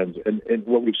just depends. And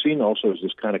what we've seen also is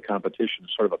this kind of competition is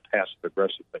sort of a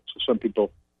passive-aggressive thing. So some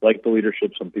people like the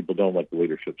leadership, some people don't like the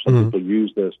leadership. Some people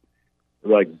use this,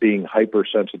 like being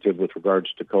hypersensitive with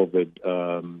regards to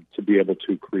COVID, to be able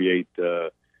to create,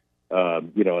 a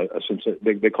sense of,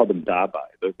 they call them dabai.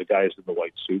 The guys in the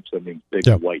white suits, I mean, big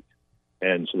white.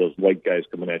 And so those white guys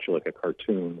coming at you like a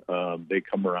cartoon, they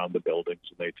come around the buildings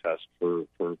and they test for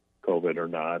COVID or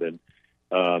not. And,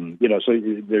 so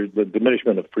the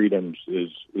diminishment of freedoms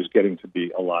is getting to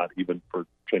be a lot, even for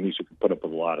Chinese who can put up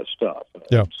with a lot of stuff.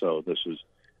 Yeah. So this is,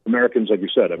 Americans, like you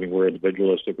said, I mean, we're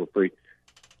individualistic, we're free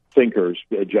thinkers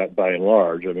by and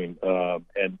large. I mean,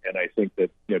 and I think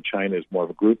that, China is more of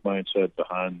a group mindset. The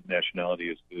Han nationality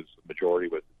is a majority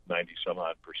with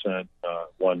 90-some-odd%,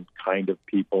 one kind of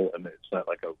people, and it's not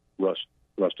like a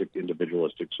rustic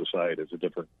individualistic society. It's a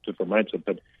different mindset.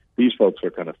 But these folks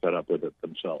are kind of fed up with it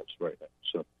themselves right now.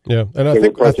 So yeah, and I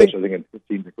think in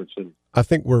 15 different cities. I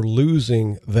think we're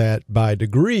losing that by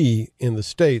degree in the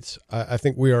States. I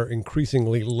think we are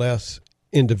increasingly less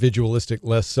individualistic,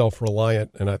 less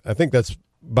self-reliant, and I think that's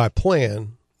by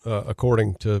plan,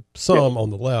 according to some on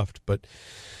the left. But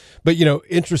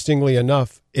interestingly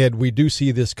enough, Ed, we do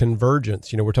see this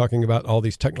convergence. We're talking about all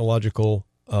these technological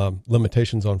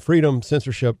limitations on freedom,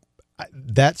 censorship,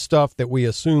 that stuff that we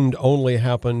assumed only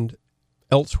happened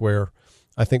elsewhere.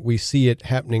 I think we see it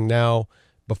happening now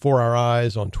before our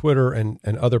eyes on Twitter and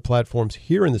other platforms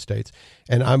here in the States.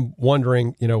 And I'm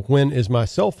wondering, when is my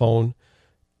cell phone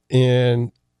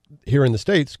here in the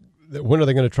States, when are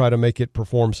they going to try to make it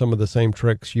perform some of the same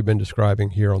tricks you've been describing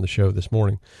here on the show this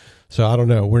morning? So I don't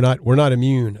know. We're not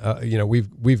immune.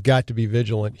 We've got to be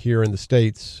vigilant here in the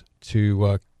States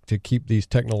to keep these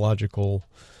technological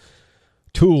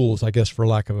tools, I guess, for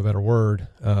lack of a better word,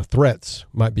 threats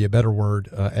might be a better word,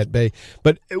 at bay.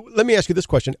 But let me ask you this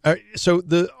question. So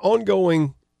the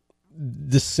ongoing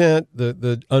dissent,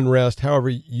 the unrest, however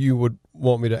you would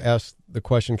want me to ask the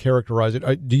question, characterize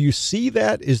it. Do you see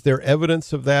that? Is there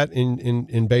evidence of that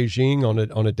in Beijing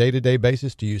on a day-to-day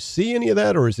basis? Do you see any of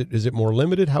that, or is it more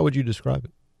limited? How would you describe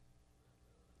it?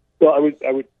 Well, I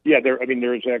would, yeah. There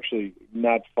is actually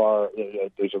not far.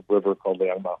 There's a river called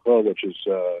Liangmahe, which is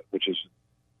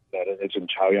it's in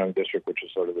Chaoyang district, which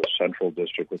is sort of the central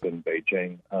district within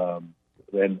Beijing.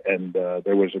 And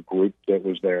there was a group that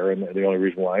was there, and the only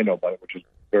reason why I know about it, which is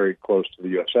very close to the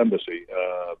U.S. Embassy,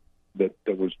 that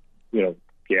was,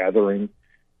 gathering.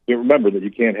 You remember that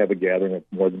you can't have a gathering of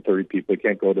more than 30 people. You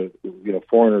can't go to,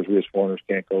 foreigners. We as foreigners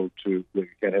can't go to. You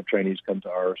can't have Chinese come to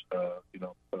ours.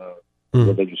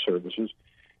 Religious services.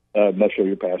 Must show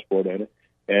your passport in it.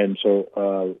 And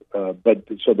so,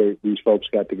 these folks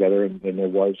got together, and there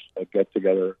was a get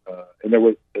together, and there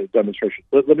was a demonstration.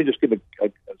 Let me just give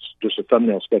just a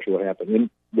thumbnail sketch of what happened,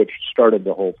 which started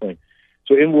the whole thing.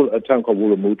 So in a town called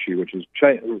Urumqi, which is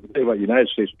China, think about United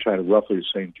States and China, roughly the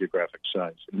same geographic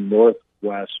size. In the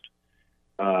northwest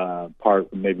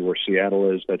part, maybe where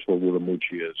Seattle is, that's where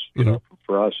Urumqi is.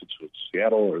 For us, it's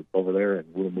Seattle or over there,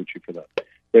 and Urumqi for that.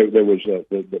 There was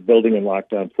the building in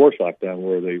lockdown, forced lockdown,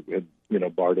 where they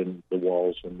had barred in the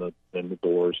walls and the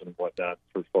doors and whatnot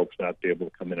for folks not to be able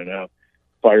to come in and out.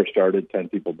 Fire started, 10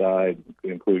 people died,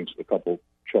 including a couple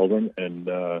children,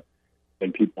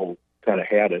 and people kind of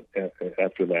had it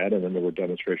after that, and then there were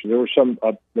demonstrations. There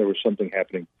was something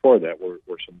happening before that, where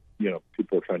some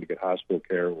people were trying to get hospital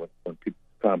care when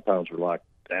compounds were locked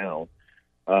down,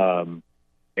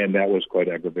 and that was quite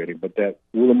aggravating. But that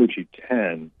Ulamuchi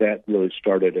 10, that really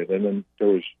started it, and then there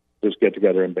was this get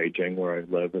together in Beijing where I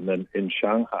live, and then in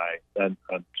Shanghai on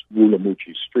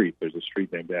Ulamuchi Street, there's a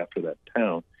street named after that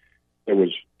town. There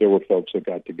were folks that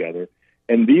got together,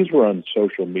 and these were on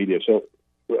social media. So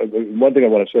one thing I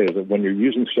want to say is that when you're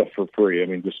using stuff for free, I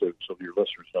mean, just so your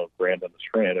listeners know, Brand on the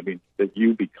Strand, I mean, that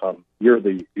you're the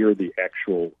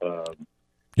actual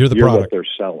you're the product what they're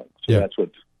selling. So that's what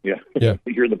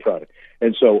you're the product.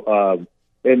 And so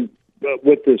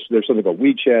with this, there's something called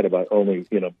WeChat about only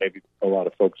maybe a lot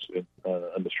of folks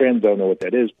on the Strand don't know what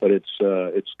that is, but it's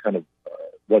kind of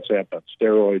WhatsApp on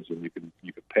steroids, and you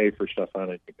can pay for stuff on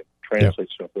it, you can translate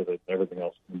stuff with it, and everything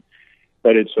else.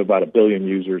 But it's about 1 billion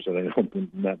users, and I know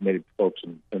not many folks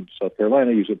in South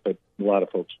Carolina use it, but a lot of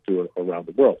folks do it around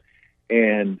the world.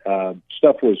 And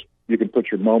stuff was, you can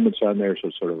put your moments on there, so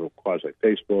it's sort of a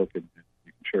quasi-Facebook, and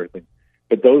you can share things.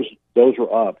 But those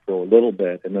were up for a little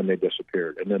bit, and then they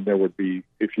disappeared. And then there would be,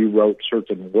 if you wrote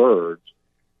certain words,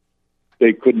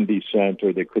 they couldn't be sent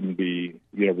or they couldn't be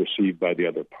received by the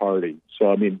other party.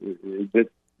 So I mean,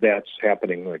 that's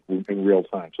happening like in real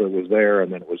time. So it was there,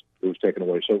 and then it was taken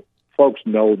away. So folks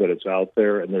know that it's out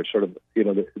there, and they're sort of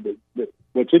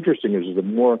what's interesting is the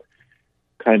more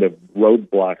kind of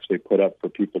roadblocks they put up for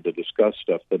people to discuss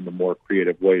stuff, then the more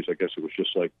creative ways. I guess it was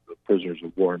just like the prisoners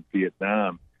of war in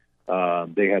Vietnam.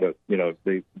 They had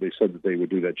they said that they would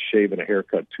do that shave and a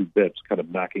haircut 2 bits, kind of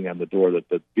knocking on the door, that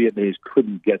the Vietnamese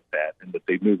couldn't get that, and that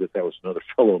they knew that was another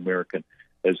fellow American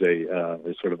as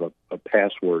as sort of a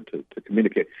password to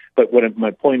communicate. But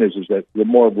my point is that the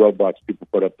more roadblocks people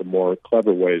put up, the more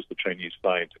clever ways the Chinese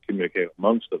find to communicate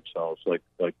amongst themselves, like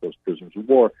those prisoners of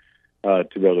war, to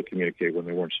be able to communicate when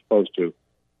they weren't supposed to.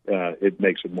 It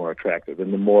makes it more attractive,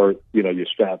 and the more you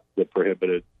stop the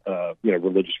prohibited,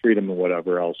 religious freedom and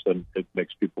whatever else, then it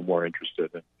makes people more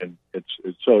interested, and it's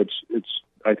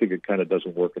I think it kind of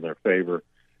doesn't work in their favor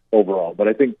overall. But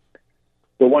I think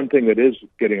the one thing that is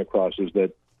getting across is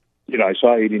that I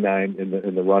saw 89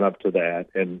 in the run up to that,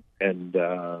 and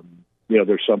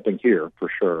there's something here for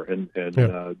sure, and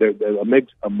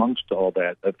amongst all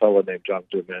that, a fellow named Jiang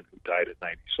Zemin, who died at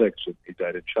 96, and he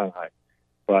died in Shanghai.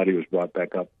 Body was brought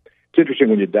back up. It's interesting,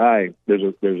 when you die, there's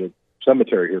a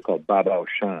cemetery here called Babao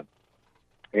Shan,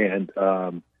 and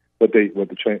what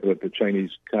the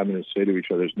Chinese communists say to each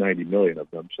other, there's 90 million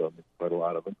of them, so quite a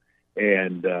lot of them,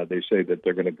 and they say that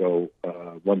they're going to go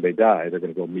when they die, they're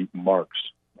going to go meet Marx.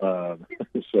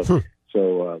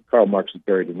 So Karl Marx is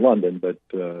buried in London, but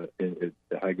in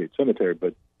the Highgate Cemetery,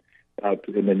 but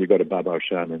and then you go to Babao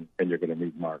Shan and you're going to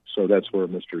meet Marx. So that's where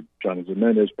Mr. Jiang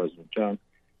Zemin is, President Jiang.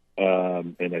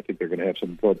 And I think they're going to have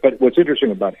some support. But what's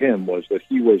interesting about him was that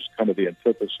he was kind of the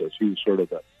antithesis. He was sort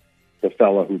of the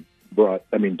fellow who brought,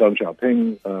 Deng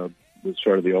Xiaoping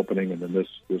started the opening, and then this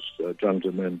Jiang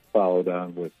Zemin followed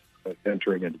on with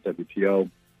entering into WTO.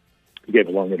 He gave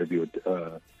a long interview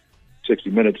at 60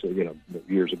 Minutes,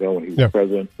 years ago when he was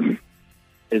president.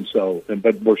 And so,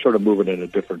 but we're sort of moving in a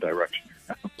different direction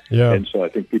now. Yeah. And so I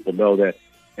think people know that.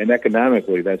 And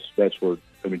economically, that's where,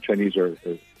 Chinese are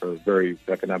very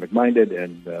economic minded,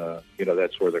 and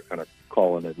that's where they're kind of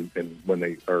calling it. And when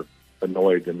they are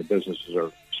annoyed and the businesses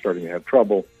are starting to have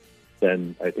trouble,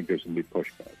 then I think there's going to be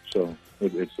pushback. So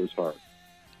it's hard.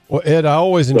 Well, Ed, I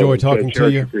always enjoy talking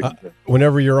to you.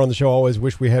 Whenever you're on the show, I always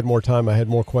wish we had more time. I had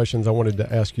more questions I wanted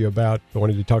to ask you about. I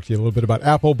wanted to talk to you a little bit about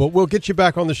Apple, but we'll get you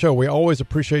back on the show. We always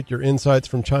appreciate your insights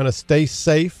from China. Stay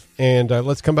safe, and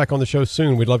let's come back on the show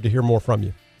soon. We'd love to hear more from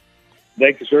you.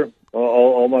 Thank you, sir.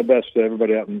 All my best to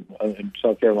everybody out in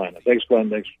South Carolina. Thanks, Glenn.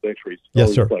 Thanks, Reese.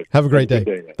 Yes, sir. Have a great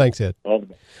day. Thanks, Ed. All the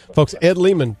best. Folks, Ed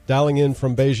Lehman dialing in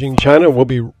from Beijing, China. We'll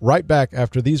be right back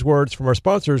after these words from our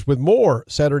sponsors with more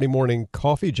Saturday Morning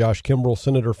Coffee. Josh Kimbrell,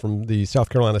 Senator from the South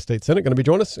Carolina State Senate, going to be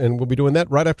joining us, and we'll be doing that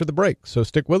right after the break. So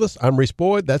stick with us. I'm Reese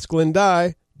Boyd. That's Glenn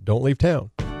Dye. Don't leave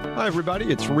town. Hi, everybody.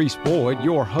 It's Reese Boyd,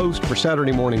 your host for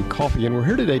Saturday Morning Coffee, and we're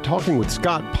here today talking with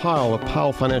Scott Pyle of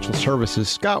Pyle Financial Services.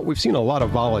 Scott, we've seen a lot of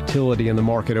volatility in the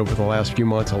market over the last few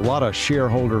months. A lot of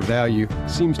shareholder value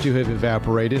seems to have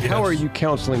evaporated. Yes. How are you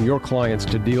counseling your clients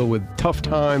to deal with tough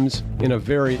times in a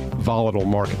very volatile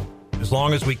market? as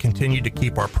long as we continue to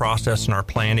keep our process and our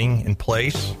planning in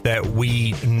place, that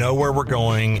we know where we're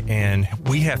going, and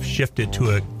we have shifted to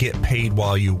a get paid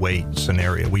while you wait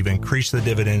scenario. We've increased the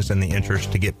dividends and the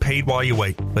interest to get paid while you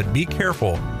wait. But be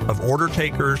careful of order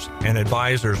takers and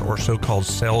advisors or so-called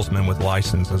salesmen with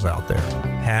licenses out there.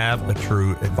 Have a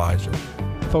true advisor.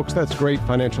 Folks, that's great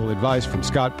financial advice from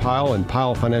Scott Pyle and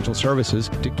Pyle Financial Services.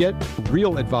 To get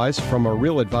real advice from a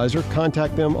real advisor,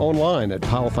 contact them online at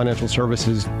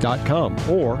pylefinancialservices.com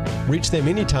or reach them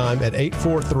anytime at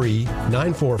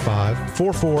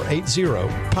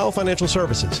 843-945-4480. Pyle Financial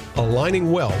Services,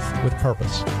 aligning wealth with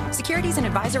purpose. Securities and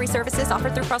advisory services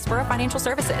offered through Prospera Financial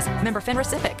Services. Member FINRA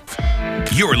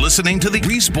SIPC. You're listening to the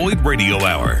Reese Boyd Radio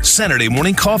Hour, Saturday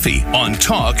morning coffee on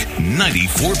Talk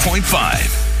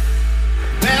 94.5.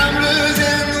 Ramblers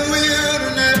in the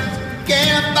wilderness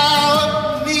can't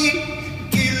follow me.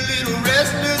 Get a little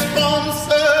restless from the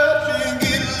search and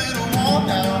get a little worn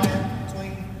down in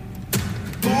between.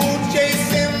 Bull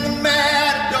chasing the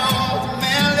matadors, a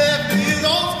man left his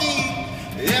own scheme.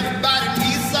 Everybody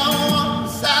needs someone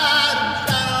beside him,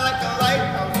 shining like a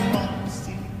lighthouse from the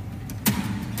sea.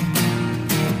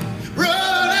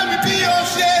 Run, let me be your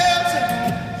shelter,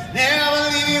 never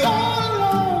leave you all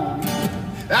alone.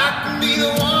 I can be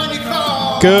the one you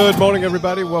call. Good morning,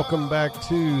 everybody. Welcome back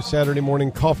to Saturday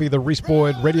Morning Coffee, the Reese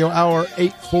Boyd Radio Hour,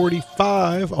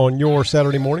 8:45 on your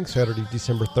Saturday morning, Saturday,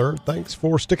 December 3rd. Thanks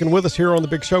for sticking with us here on the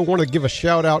big show. I want to give a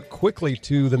shout out quickly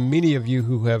to the many of you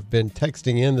who have been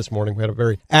texting in this morning. We had a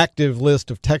very active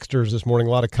list of texters this morning.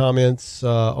 A lot of comments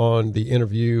on the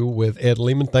interview with Ed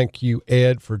Lehman. Thank you,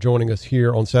 Ed, for joining us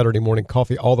here on Saturday Morning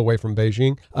Coffee all the way from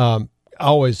Beijing.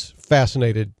 Always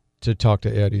fascinated to talk to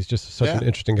Ed. He's just such an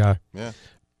interesting guy. Yeah.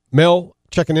 Mel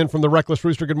checking in from the Reckless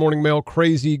Rooster. Good morning, Mel.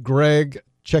 Crazy Greg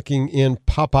checking in.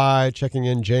 Popeye checking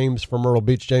in. James from Myrtle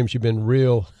Beach. James, you've been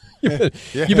real. You've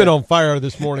been on fire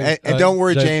this morning. And don't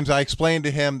worry, James. I explained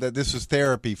to him that this is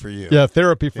therapy for you. Yeah,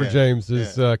 therapy for James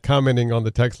is commenting on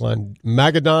the text line.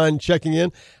 Magadon checking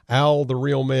in. Al, the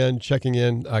real man, checking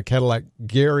in. Cadillac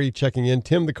Gary checking in.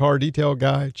 Tim, the car detail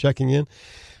guy, checking in.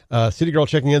 City Girl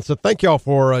checking in. So thank y'all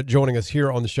for joining us here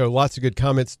on the show. Lots of good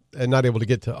comments, and not able to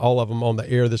get to all of them on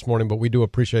the air this morning, but we do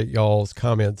appreciate y'all's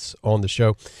comments on the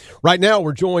show. Right now,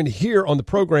 we're joined here on the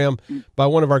program by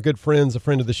one of our good friends, a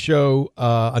friend of the show,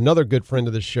 another good friend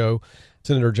of the show,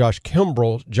 Senator Josh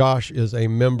Kimbrell. Josh is a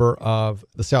member of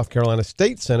the South Carolina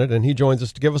State Senate, and he joins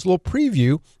us to give us a little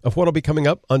preview of what will be coming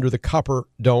up under the Copper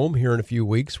Dome here in a few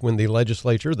weeks when the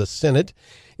legislature, the Senate,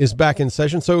 is back in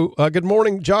session. So good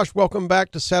morning, Josh. Welcome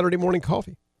back to Saturday Morning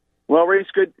Coffee. Well, Reese,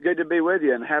 good to be with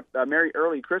you, and have a Merry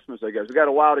Early Christmas, I guess. We got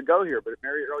a while to go here, but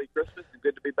Merry Early Christmas, and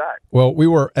good to be back. Well, we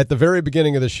were, at the very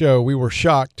beginning of the show, we were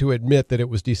shocked to admit that it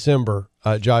was December.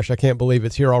 Josh, I can't believe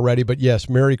it's here already, but yes,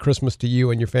 Merry Christmas to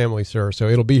you and your family, sir. So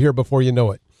it'll be here before you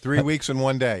know it. 3 weeks and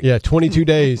 1 day. Yeah, 22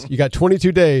 days. You got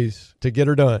 22 days to get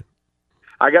her done.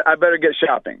 I better get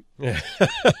shopping.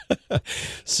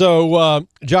 So,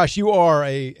 Josh, you are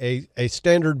a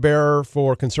standard bearer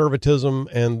for conservatism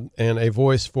and a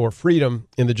voice for freedom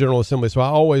in the General Assembly. So I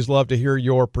always love to hear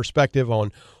your perspective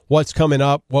on what's coming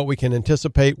up, what we can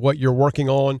anticipate, what you're working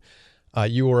on.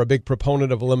 You are a big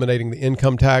proponent of eliminating the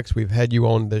income tax. We've had you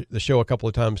on the show a couple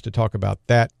of times to talk about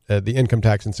that, the income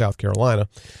tax in South Carolina.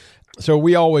 So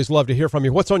we always love to hear from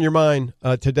you. What's on your mind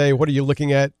today? What are you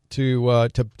looking at to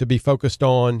be focused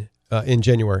on in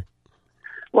January?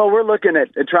 Well, we're looking at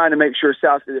trying to make sure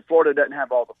Florida doesn't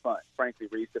have all the fun, frankly,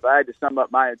 Reese. If I had to sum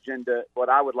up my agenda, what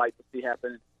I would like to see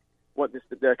happen,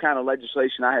 the kind of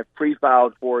legislation I have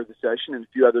pre-filed for the session and a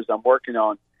few others I'm working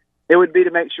on, it would be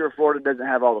to make sure Florida doesn't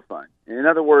have all the fun. In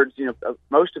other words,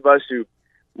 most of us who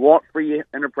want free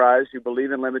enterprise, who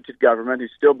believe in limited government, who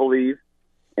still believe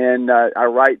in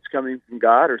our rights coming from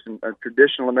God or some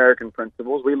traditional American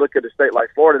principles, we look at a state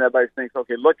like Florida and everybody thinks,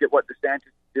 okay, look at what DeSantis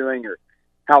is doing or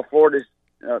how Florida's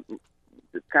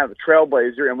kind of a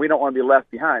trailblazer, and we don't want to be left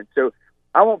behind. So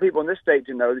I want people in this state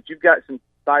to know that you've got some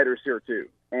fighters here too,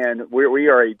 and we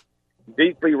are a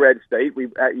deeply red state.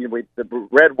 The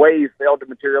red wave failed to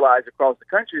materialize across the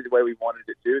country the way we wanted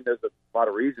it to, and there's a lot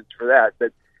of reasons for that.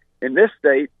 But in this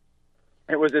state,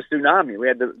 it was a tsunami. We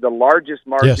had the largest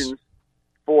margins. Yes.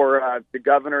 For the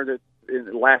governor that in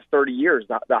the last 30 years,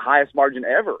 the highest margin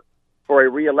ever for a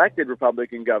reelected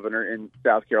Republican governor in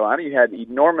South Carolina. You had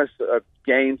enormous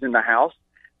gains in the House.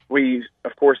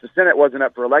 Of course, the Senate wasn't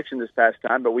up for election this past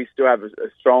time, but we still have a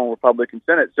strong Republican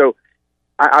Senate. So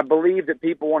I believe that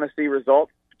people want to see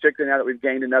results, particularly now that we've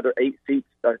gained another 6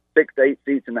 to 8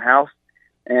 seats in the House,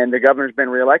 and the governor's been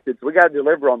reelected. So we got to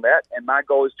deliver on that, and my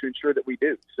goal is to ensure that we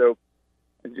do. So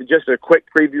just a quick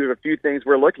preview of a few things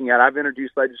we're looking at. I've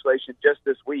introduced legislation just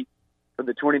this week for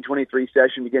the 2023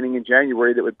 session beginning in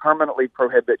January that would permanently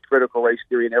prohibit critical race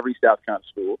theory in every South Carolina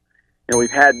school. And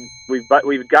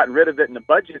we've gotten rid of it in the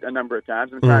budget a number of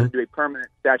times. I'm trying to do a permanent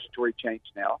statutory change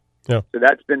now. Yeah. So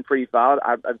that's been pre-filed.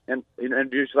 I've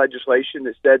introduced legislation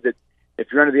that said that if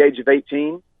you're under the age of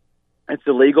 18, it's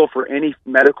illegal for any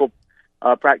medical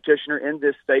practitioner in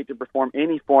this state to perform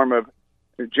any form of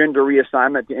gender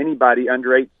reassignment to anybody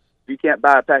under 8. If you can't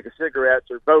buy a pack of cigarettes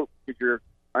or vote if you're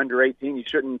under 18, you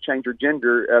shouldn't change your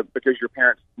gender because your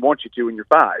parents want you to when you're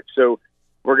 5. So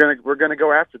we're gonna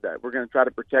go after that. We're gonna try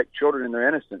to protect children and their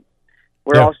innocence.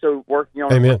 We're also working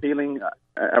on repealing.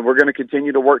 We're going to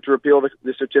continue to work to repeal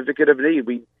the Certificate of Need.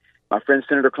 My friend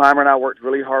Senator Clymer and I worked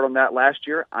really hard on that last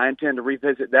year. I intend to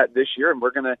revisit that this year, and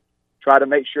we're going to try to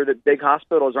make sure that big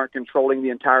hospitals aren't controlling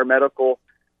the entire medical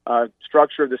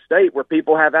structure of the state, where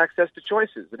people have access to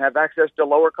choices and have access to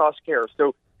lower cost care.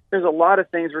 So there's a lot of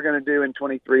things we're going to do in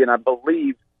 23, and I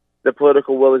believe the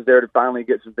political will is there to finally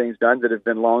get some things done that have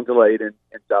been long delayed in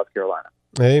South Carolina.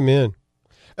 Amen.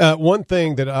 One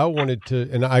thing that I wanted to,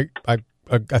 and I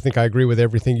think I agree with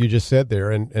everything you just said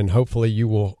there, and hopefully you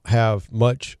will have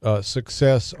much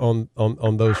success on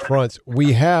those fronts.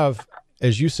 We have,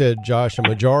 as you said, Josh, a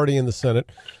majority in the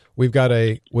Senate. We've got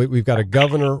a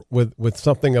governor with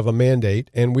something of a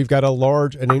mandate, and we've got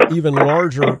an even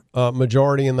larger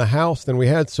majority in the House than we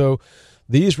had. So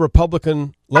these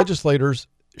Republican legislators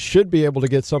should be able to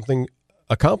get something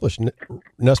accomplished.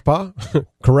 NESPA,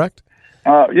 correct?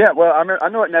 Yeah, well, I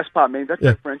know what NESPA means.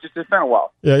 That's French. It's been a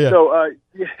while. Yeah. So,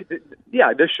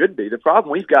 this should be. The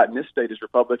problem we've got in this state is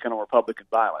Republican on Republican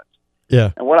violence.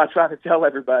 Yeah. And what I try to tell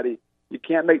everybody, you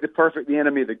can't make the perfect the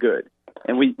enemy of the good.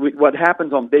 And we what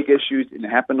happens on big issues, and it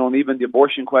happened on even the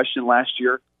abortion question last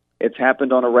year, it's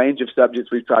happened on a range of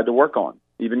subjects we've tried to work on,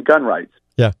 even gun rights.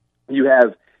 Yeah. You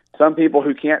have some people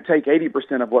who can't take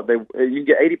 80% of what you can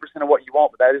get 80% of what you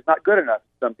want, but that is not good enough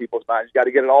in some people's minds. You got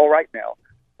to get it all right now.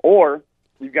 Or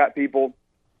you've got people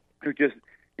who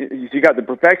you got the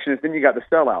perfectionists, then you got the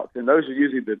sellouts, and those are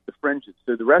usually the fringes.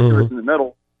 So the rest of us in the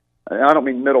middle, and I don't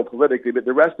mean middle politically, but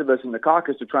the rest of us in the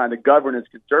caucus are trying to govern as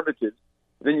conservatives.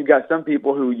 Then you've got some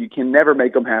people who you can never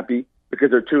make them happy because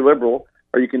they're too liberal,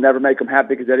 or you can never make them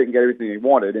happy because they didn't get everything they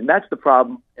wanted. And that's the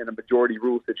problem in a majority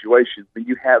rule situation. When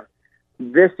you have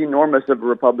this enormous of a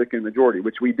Republican majority,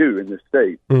 which we do in this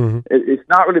state, it's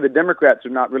not really the Democrats are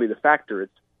not really the factor.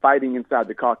 It's fighting inside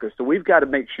the caucus. So we've got to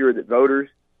make sure that voters,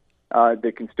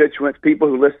 the constituents, people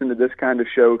who listen to this kind of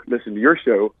show, listen to your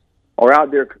show, are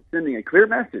out there sending a clear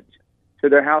message to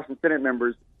their House and Senate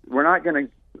members. We're not going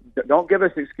to, don't give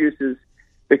us excuses,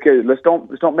 because let's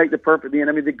don't make the perfect the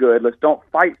enemy of the good. Let's don't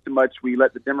fight so much we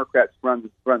let the Democrats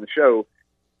run the show,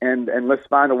 and let's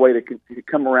find a way to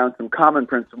come around some common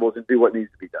principles and do what needs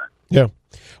to be done. Yeah.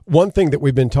 One thing that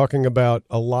we've been talking about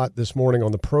a lot this morning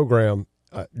on the program,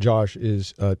 Josh,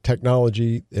 is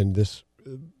technology and this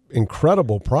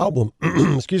incredible problem,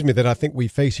 excuse me, that I think we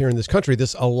face here in this country,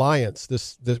 this alliance.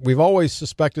 This we've always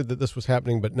suspected that this was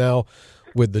happening, but now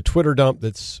with the Twitter dump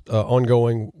that's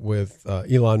ongoing with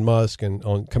Elon Musk and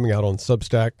coming out on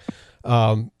Substack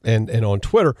and on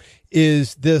Twitter,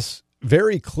 is this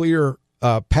very clear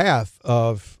path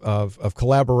of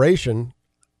collaboration,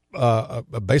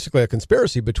 basically a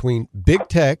conspiracy between big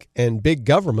tech and big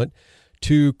government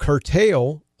to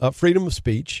curtail freedom of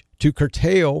speech, to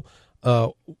curtail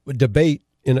debate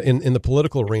in the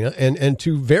political arena, and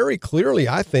to very clearly,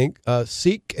 I think,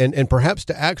 seek and perhaps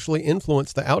to actually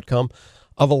influence the outcome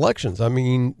of elections. I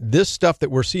mean, this stuff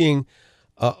that we're seeing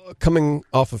coming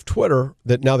off of Twitter,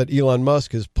 that now that Elon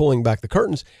Musk is pulling back the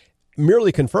curtains,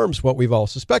 merely confirms what we've all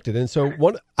suspected. And so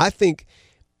I think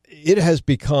it has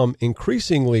become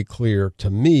increasingly clear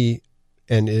to me,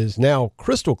 and is now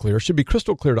crystal clear, should be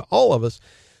crystal clear to all of us,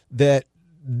 that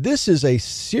this is a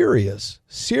serious,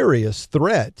 serious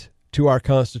threat to our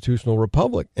constitutional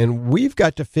republic. And we've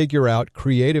got to figure out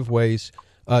creative ways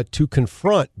to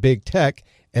confront big tech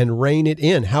and rein it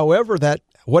in, whatever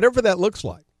that looks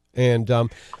like. And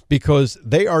because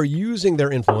they are using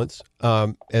their influence,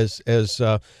 as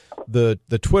the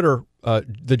Twitter,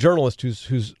 the journalist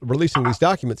who's releasing these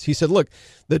documents, he said, look,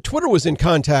 the Twitter was in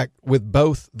contact with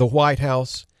both the White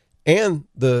House and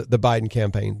the Biden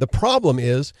campaign. The problem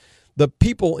is the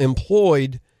people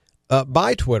employed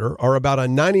by Twitter are about a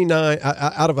 99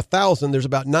 out of 1,000. There's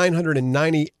about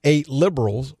 998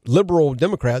 liberal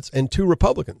Democrats and 2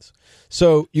 Republicans.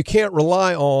 So you can't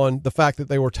rely on the fact that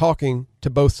they were talking to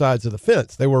both sides of the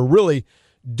fence. They were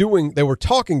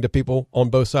talking to people on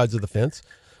both sides of the fence,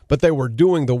 but they were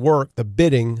doing the work, the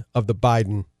bidding of the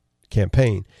Biden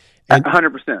campaign. And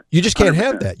 100%. You just can't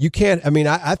have that. You can't. I mean,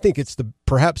 I think it's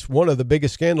perhaps one of the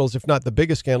biggest scandals, if not the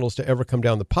biggest scandals, to ever come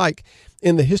down the pike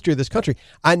in the history of this country.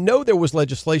 I know there was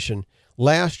legislation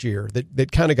last year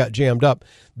that kind of got jammed up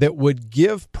that would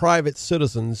give private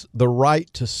citizens the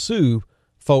right to sue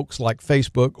folks like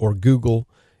Facebook or Google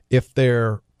if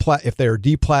they're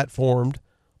deplatformed,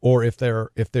 or if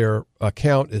their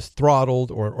account is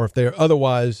throttled, or if they're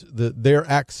otherwise their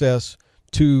access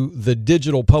to the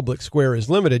digital public square is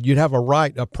limited. You'd have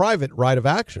a private right of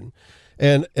action.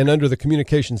 And under the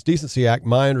Communications Decency Act,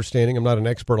 my understanding, I'm not an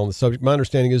expert on the subject, my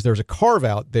understanding is there's a carve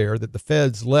out there that the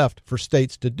feds left for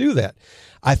states to do that.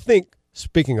 I think,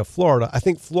 speaking of Florida, I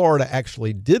think Florida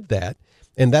actually did that,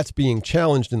 and that's being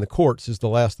challenged in the courts, is the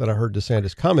last that I heard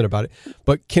DeSantis comment about it.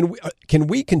 But can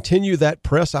we continue that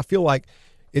press? I feel like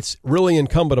it's really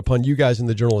incumbent upon you guys in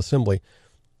the General Assembly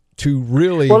to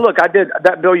really... Well, look, I did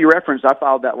that bill you referenced. I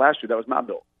filed that last year. That was my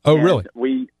bill. Oh, and really?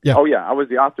 Oh, yeah. I was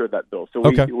the author of that bill. So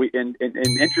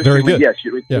interestingly, yes,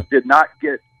 it did not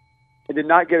get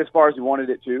as far as we wanted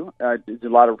it to. There's a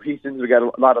lot of reasons.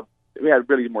 We had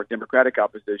really more Democratic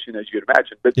opposition, as you'd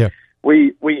imagine. But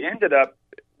we ended up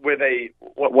with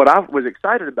what I was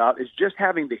excited about is just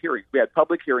having the hearings. We had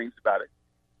public hearings about it.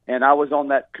 And I was on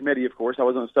that committee, of course. I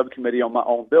was on a subcommittee on my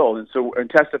own bill, and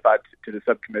testified to the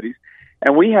subcommittees.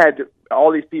 And we had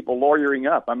all these people lawyering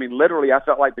up. I mean, literally, I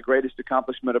felt like the greatest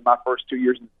accomplishment of my first 2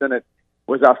 years in the Senate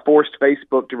was I forced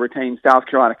Facebook to retain South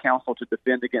Carolina counsel to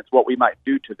defend against what we might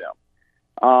do to them.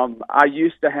 I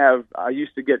used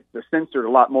to get censored a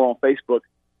lot more on Facebook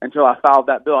until I filed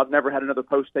that bill. I've never had another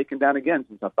post taken down again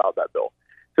since I filed that bill.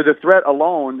 So the threat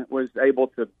alone was able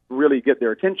to really get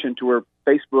their attention to where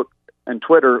Facebook and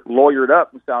Twitter lawyered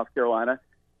up in South Carolina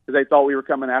because they thought we were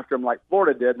coming after them like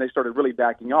Florida did, and they started really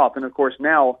backing off. And, of course,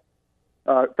 now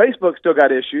Facebook still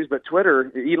got issues, but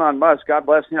Twitter, Elon Musk, God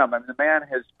bless him. I mean, the man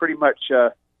has pretty much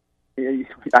I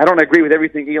don't agree with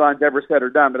everything Elon's ever said or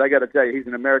done, but I got to tell you, he's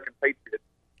an American patriot.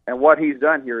 And what he's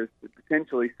done here is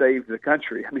potentially saved the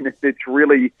country. I mean, it's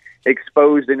really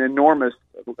exposed an enormous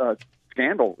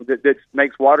scandal that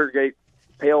makes Watergate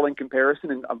pale in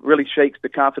comparison and really shakes the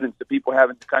confidence that people have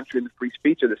in the country and the free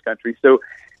speech of this country. So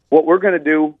what we're going to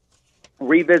do,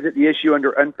 revisit the issue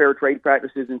under unfair trade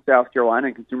practices in South Carolina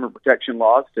and consumer protection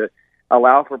laws to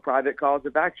allow for private cause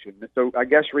of action. So I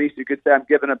guess, Reese, you could say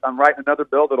I'm writing another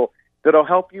bill that'll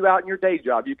help you out in your day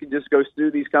job. You can just go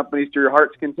sue these companies to your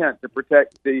heart's content to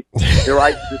protect the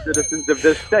rights of the citizens of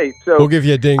this state. So we'll give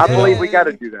you a ding. I believe we got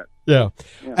to do that. Yeah.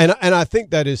 And I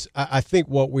think I think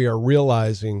what we are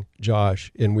realizing,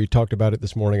 Josh, and we talked about it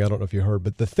this morning, I don't know if you heard,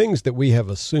 but the things that we have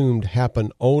assumed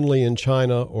happen only in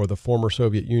China or the former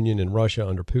Soviet Union and Russia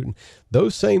under Putin,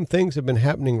 those same things have been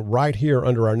happening right here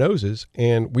under our noses,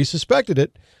 and we suspected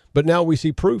it, but now we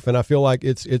see proof, and I feel like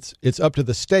it's up to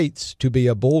the states to be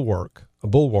a bulwark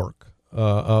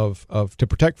of to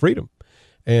protect freedom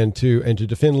and to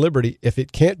defend liberty.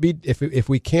 If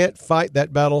we can't fight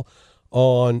that battle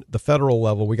on the federal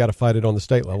level, we got to fight it on the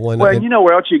state level. And you know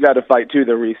where else you got to fight too,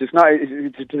 though, Reese? It's not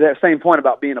to that same point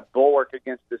about being a bulwark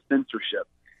against the censorship.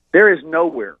 There is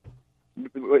nowhere,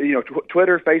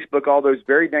 Twitter, Facebook, all those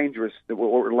very dangerous.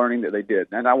 What we're learning that they did,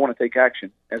 and I want to take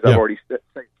action, as I've already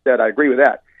said. I agree with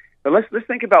that. But let's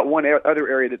think about one other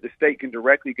area that the state can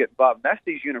directly get involved. And that's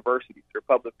these universities that are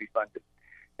publicly funded.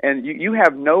 And you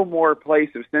have no more place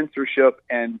of censorship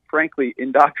and, frankly,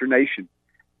 indoctrination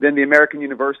than the American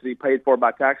university paid for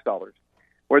by tax dollars,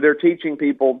 where they're teaching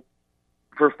people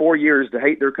for 4 years to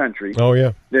hate their country. Oh,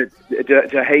 yeah.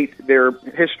 To hate their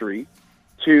history,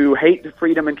 to hate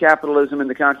freedom and capitalism in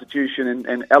the Constitution,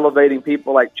 and elevating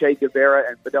people like Che Guevara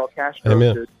and Fidel Castro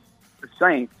to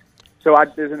saints. So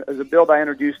there's a bill that I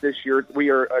introduced this year. We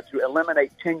are to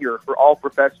eliminate tenure for all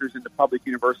professors in the public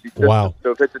university system. Wow. So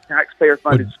if it's a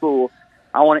taxpayer-funded school,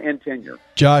 I want to end tenure.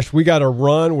 Josh, we got to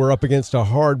run. We're up against a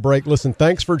hard break. Listen,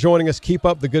 thanks for joining us. Keep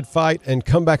up the good fight, and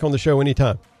come back on the show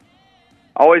anytime.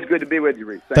 Always good to be with you,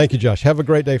 Reese. Thank you, Josh. Have a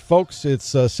great day, folks.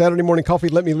 It's Saturday Morning Coffee.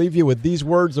 Let me leave you with these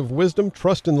words of wisdom.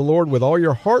 Trust in the Lord with all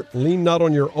your heart. Lean not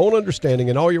on your own understanding.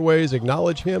 In all your ways,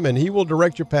 acknowledge him, and he will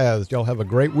direct your paths. Y'all have a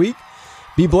great week.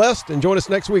 Be blessed, and join us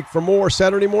next week for more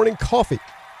Saturday Morning Coffee.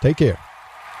 Take care.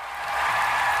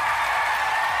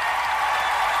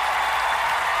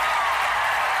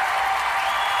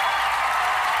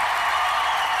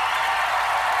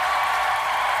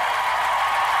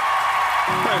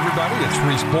 Hi, everybody. It's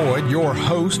Reese Boyd, your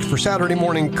host for Saturday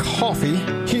Morning Coffee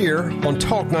here on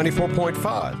Talk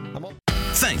 94.5.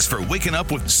 Thanks for waking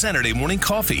up with Saturday Morning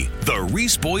Coffee, the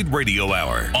Reese Boyd Radio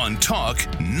Hour on Talk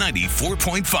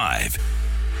 94.5.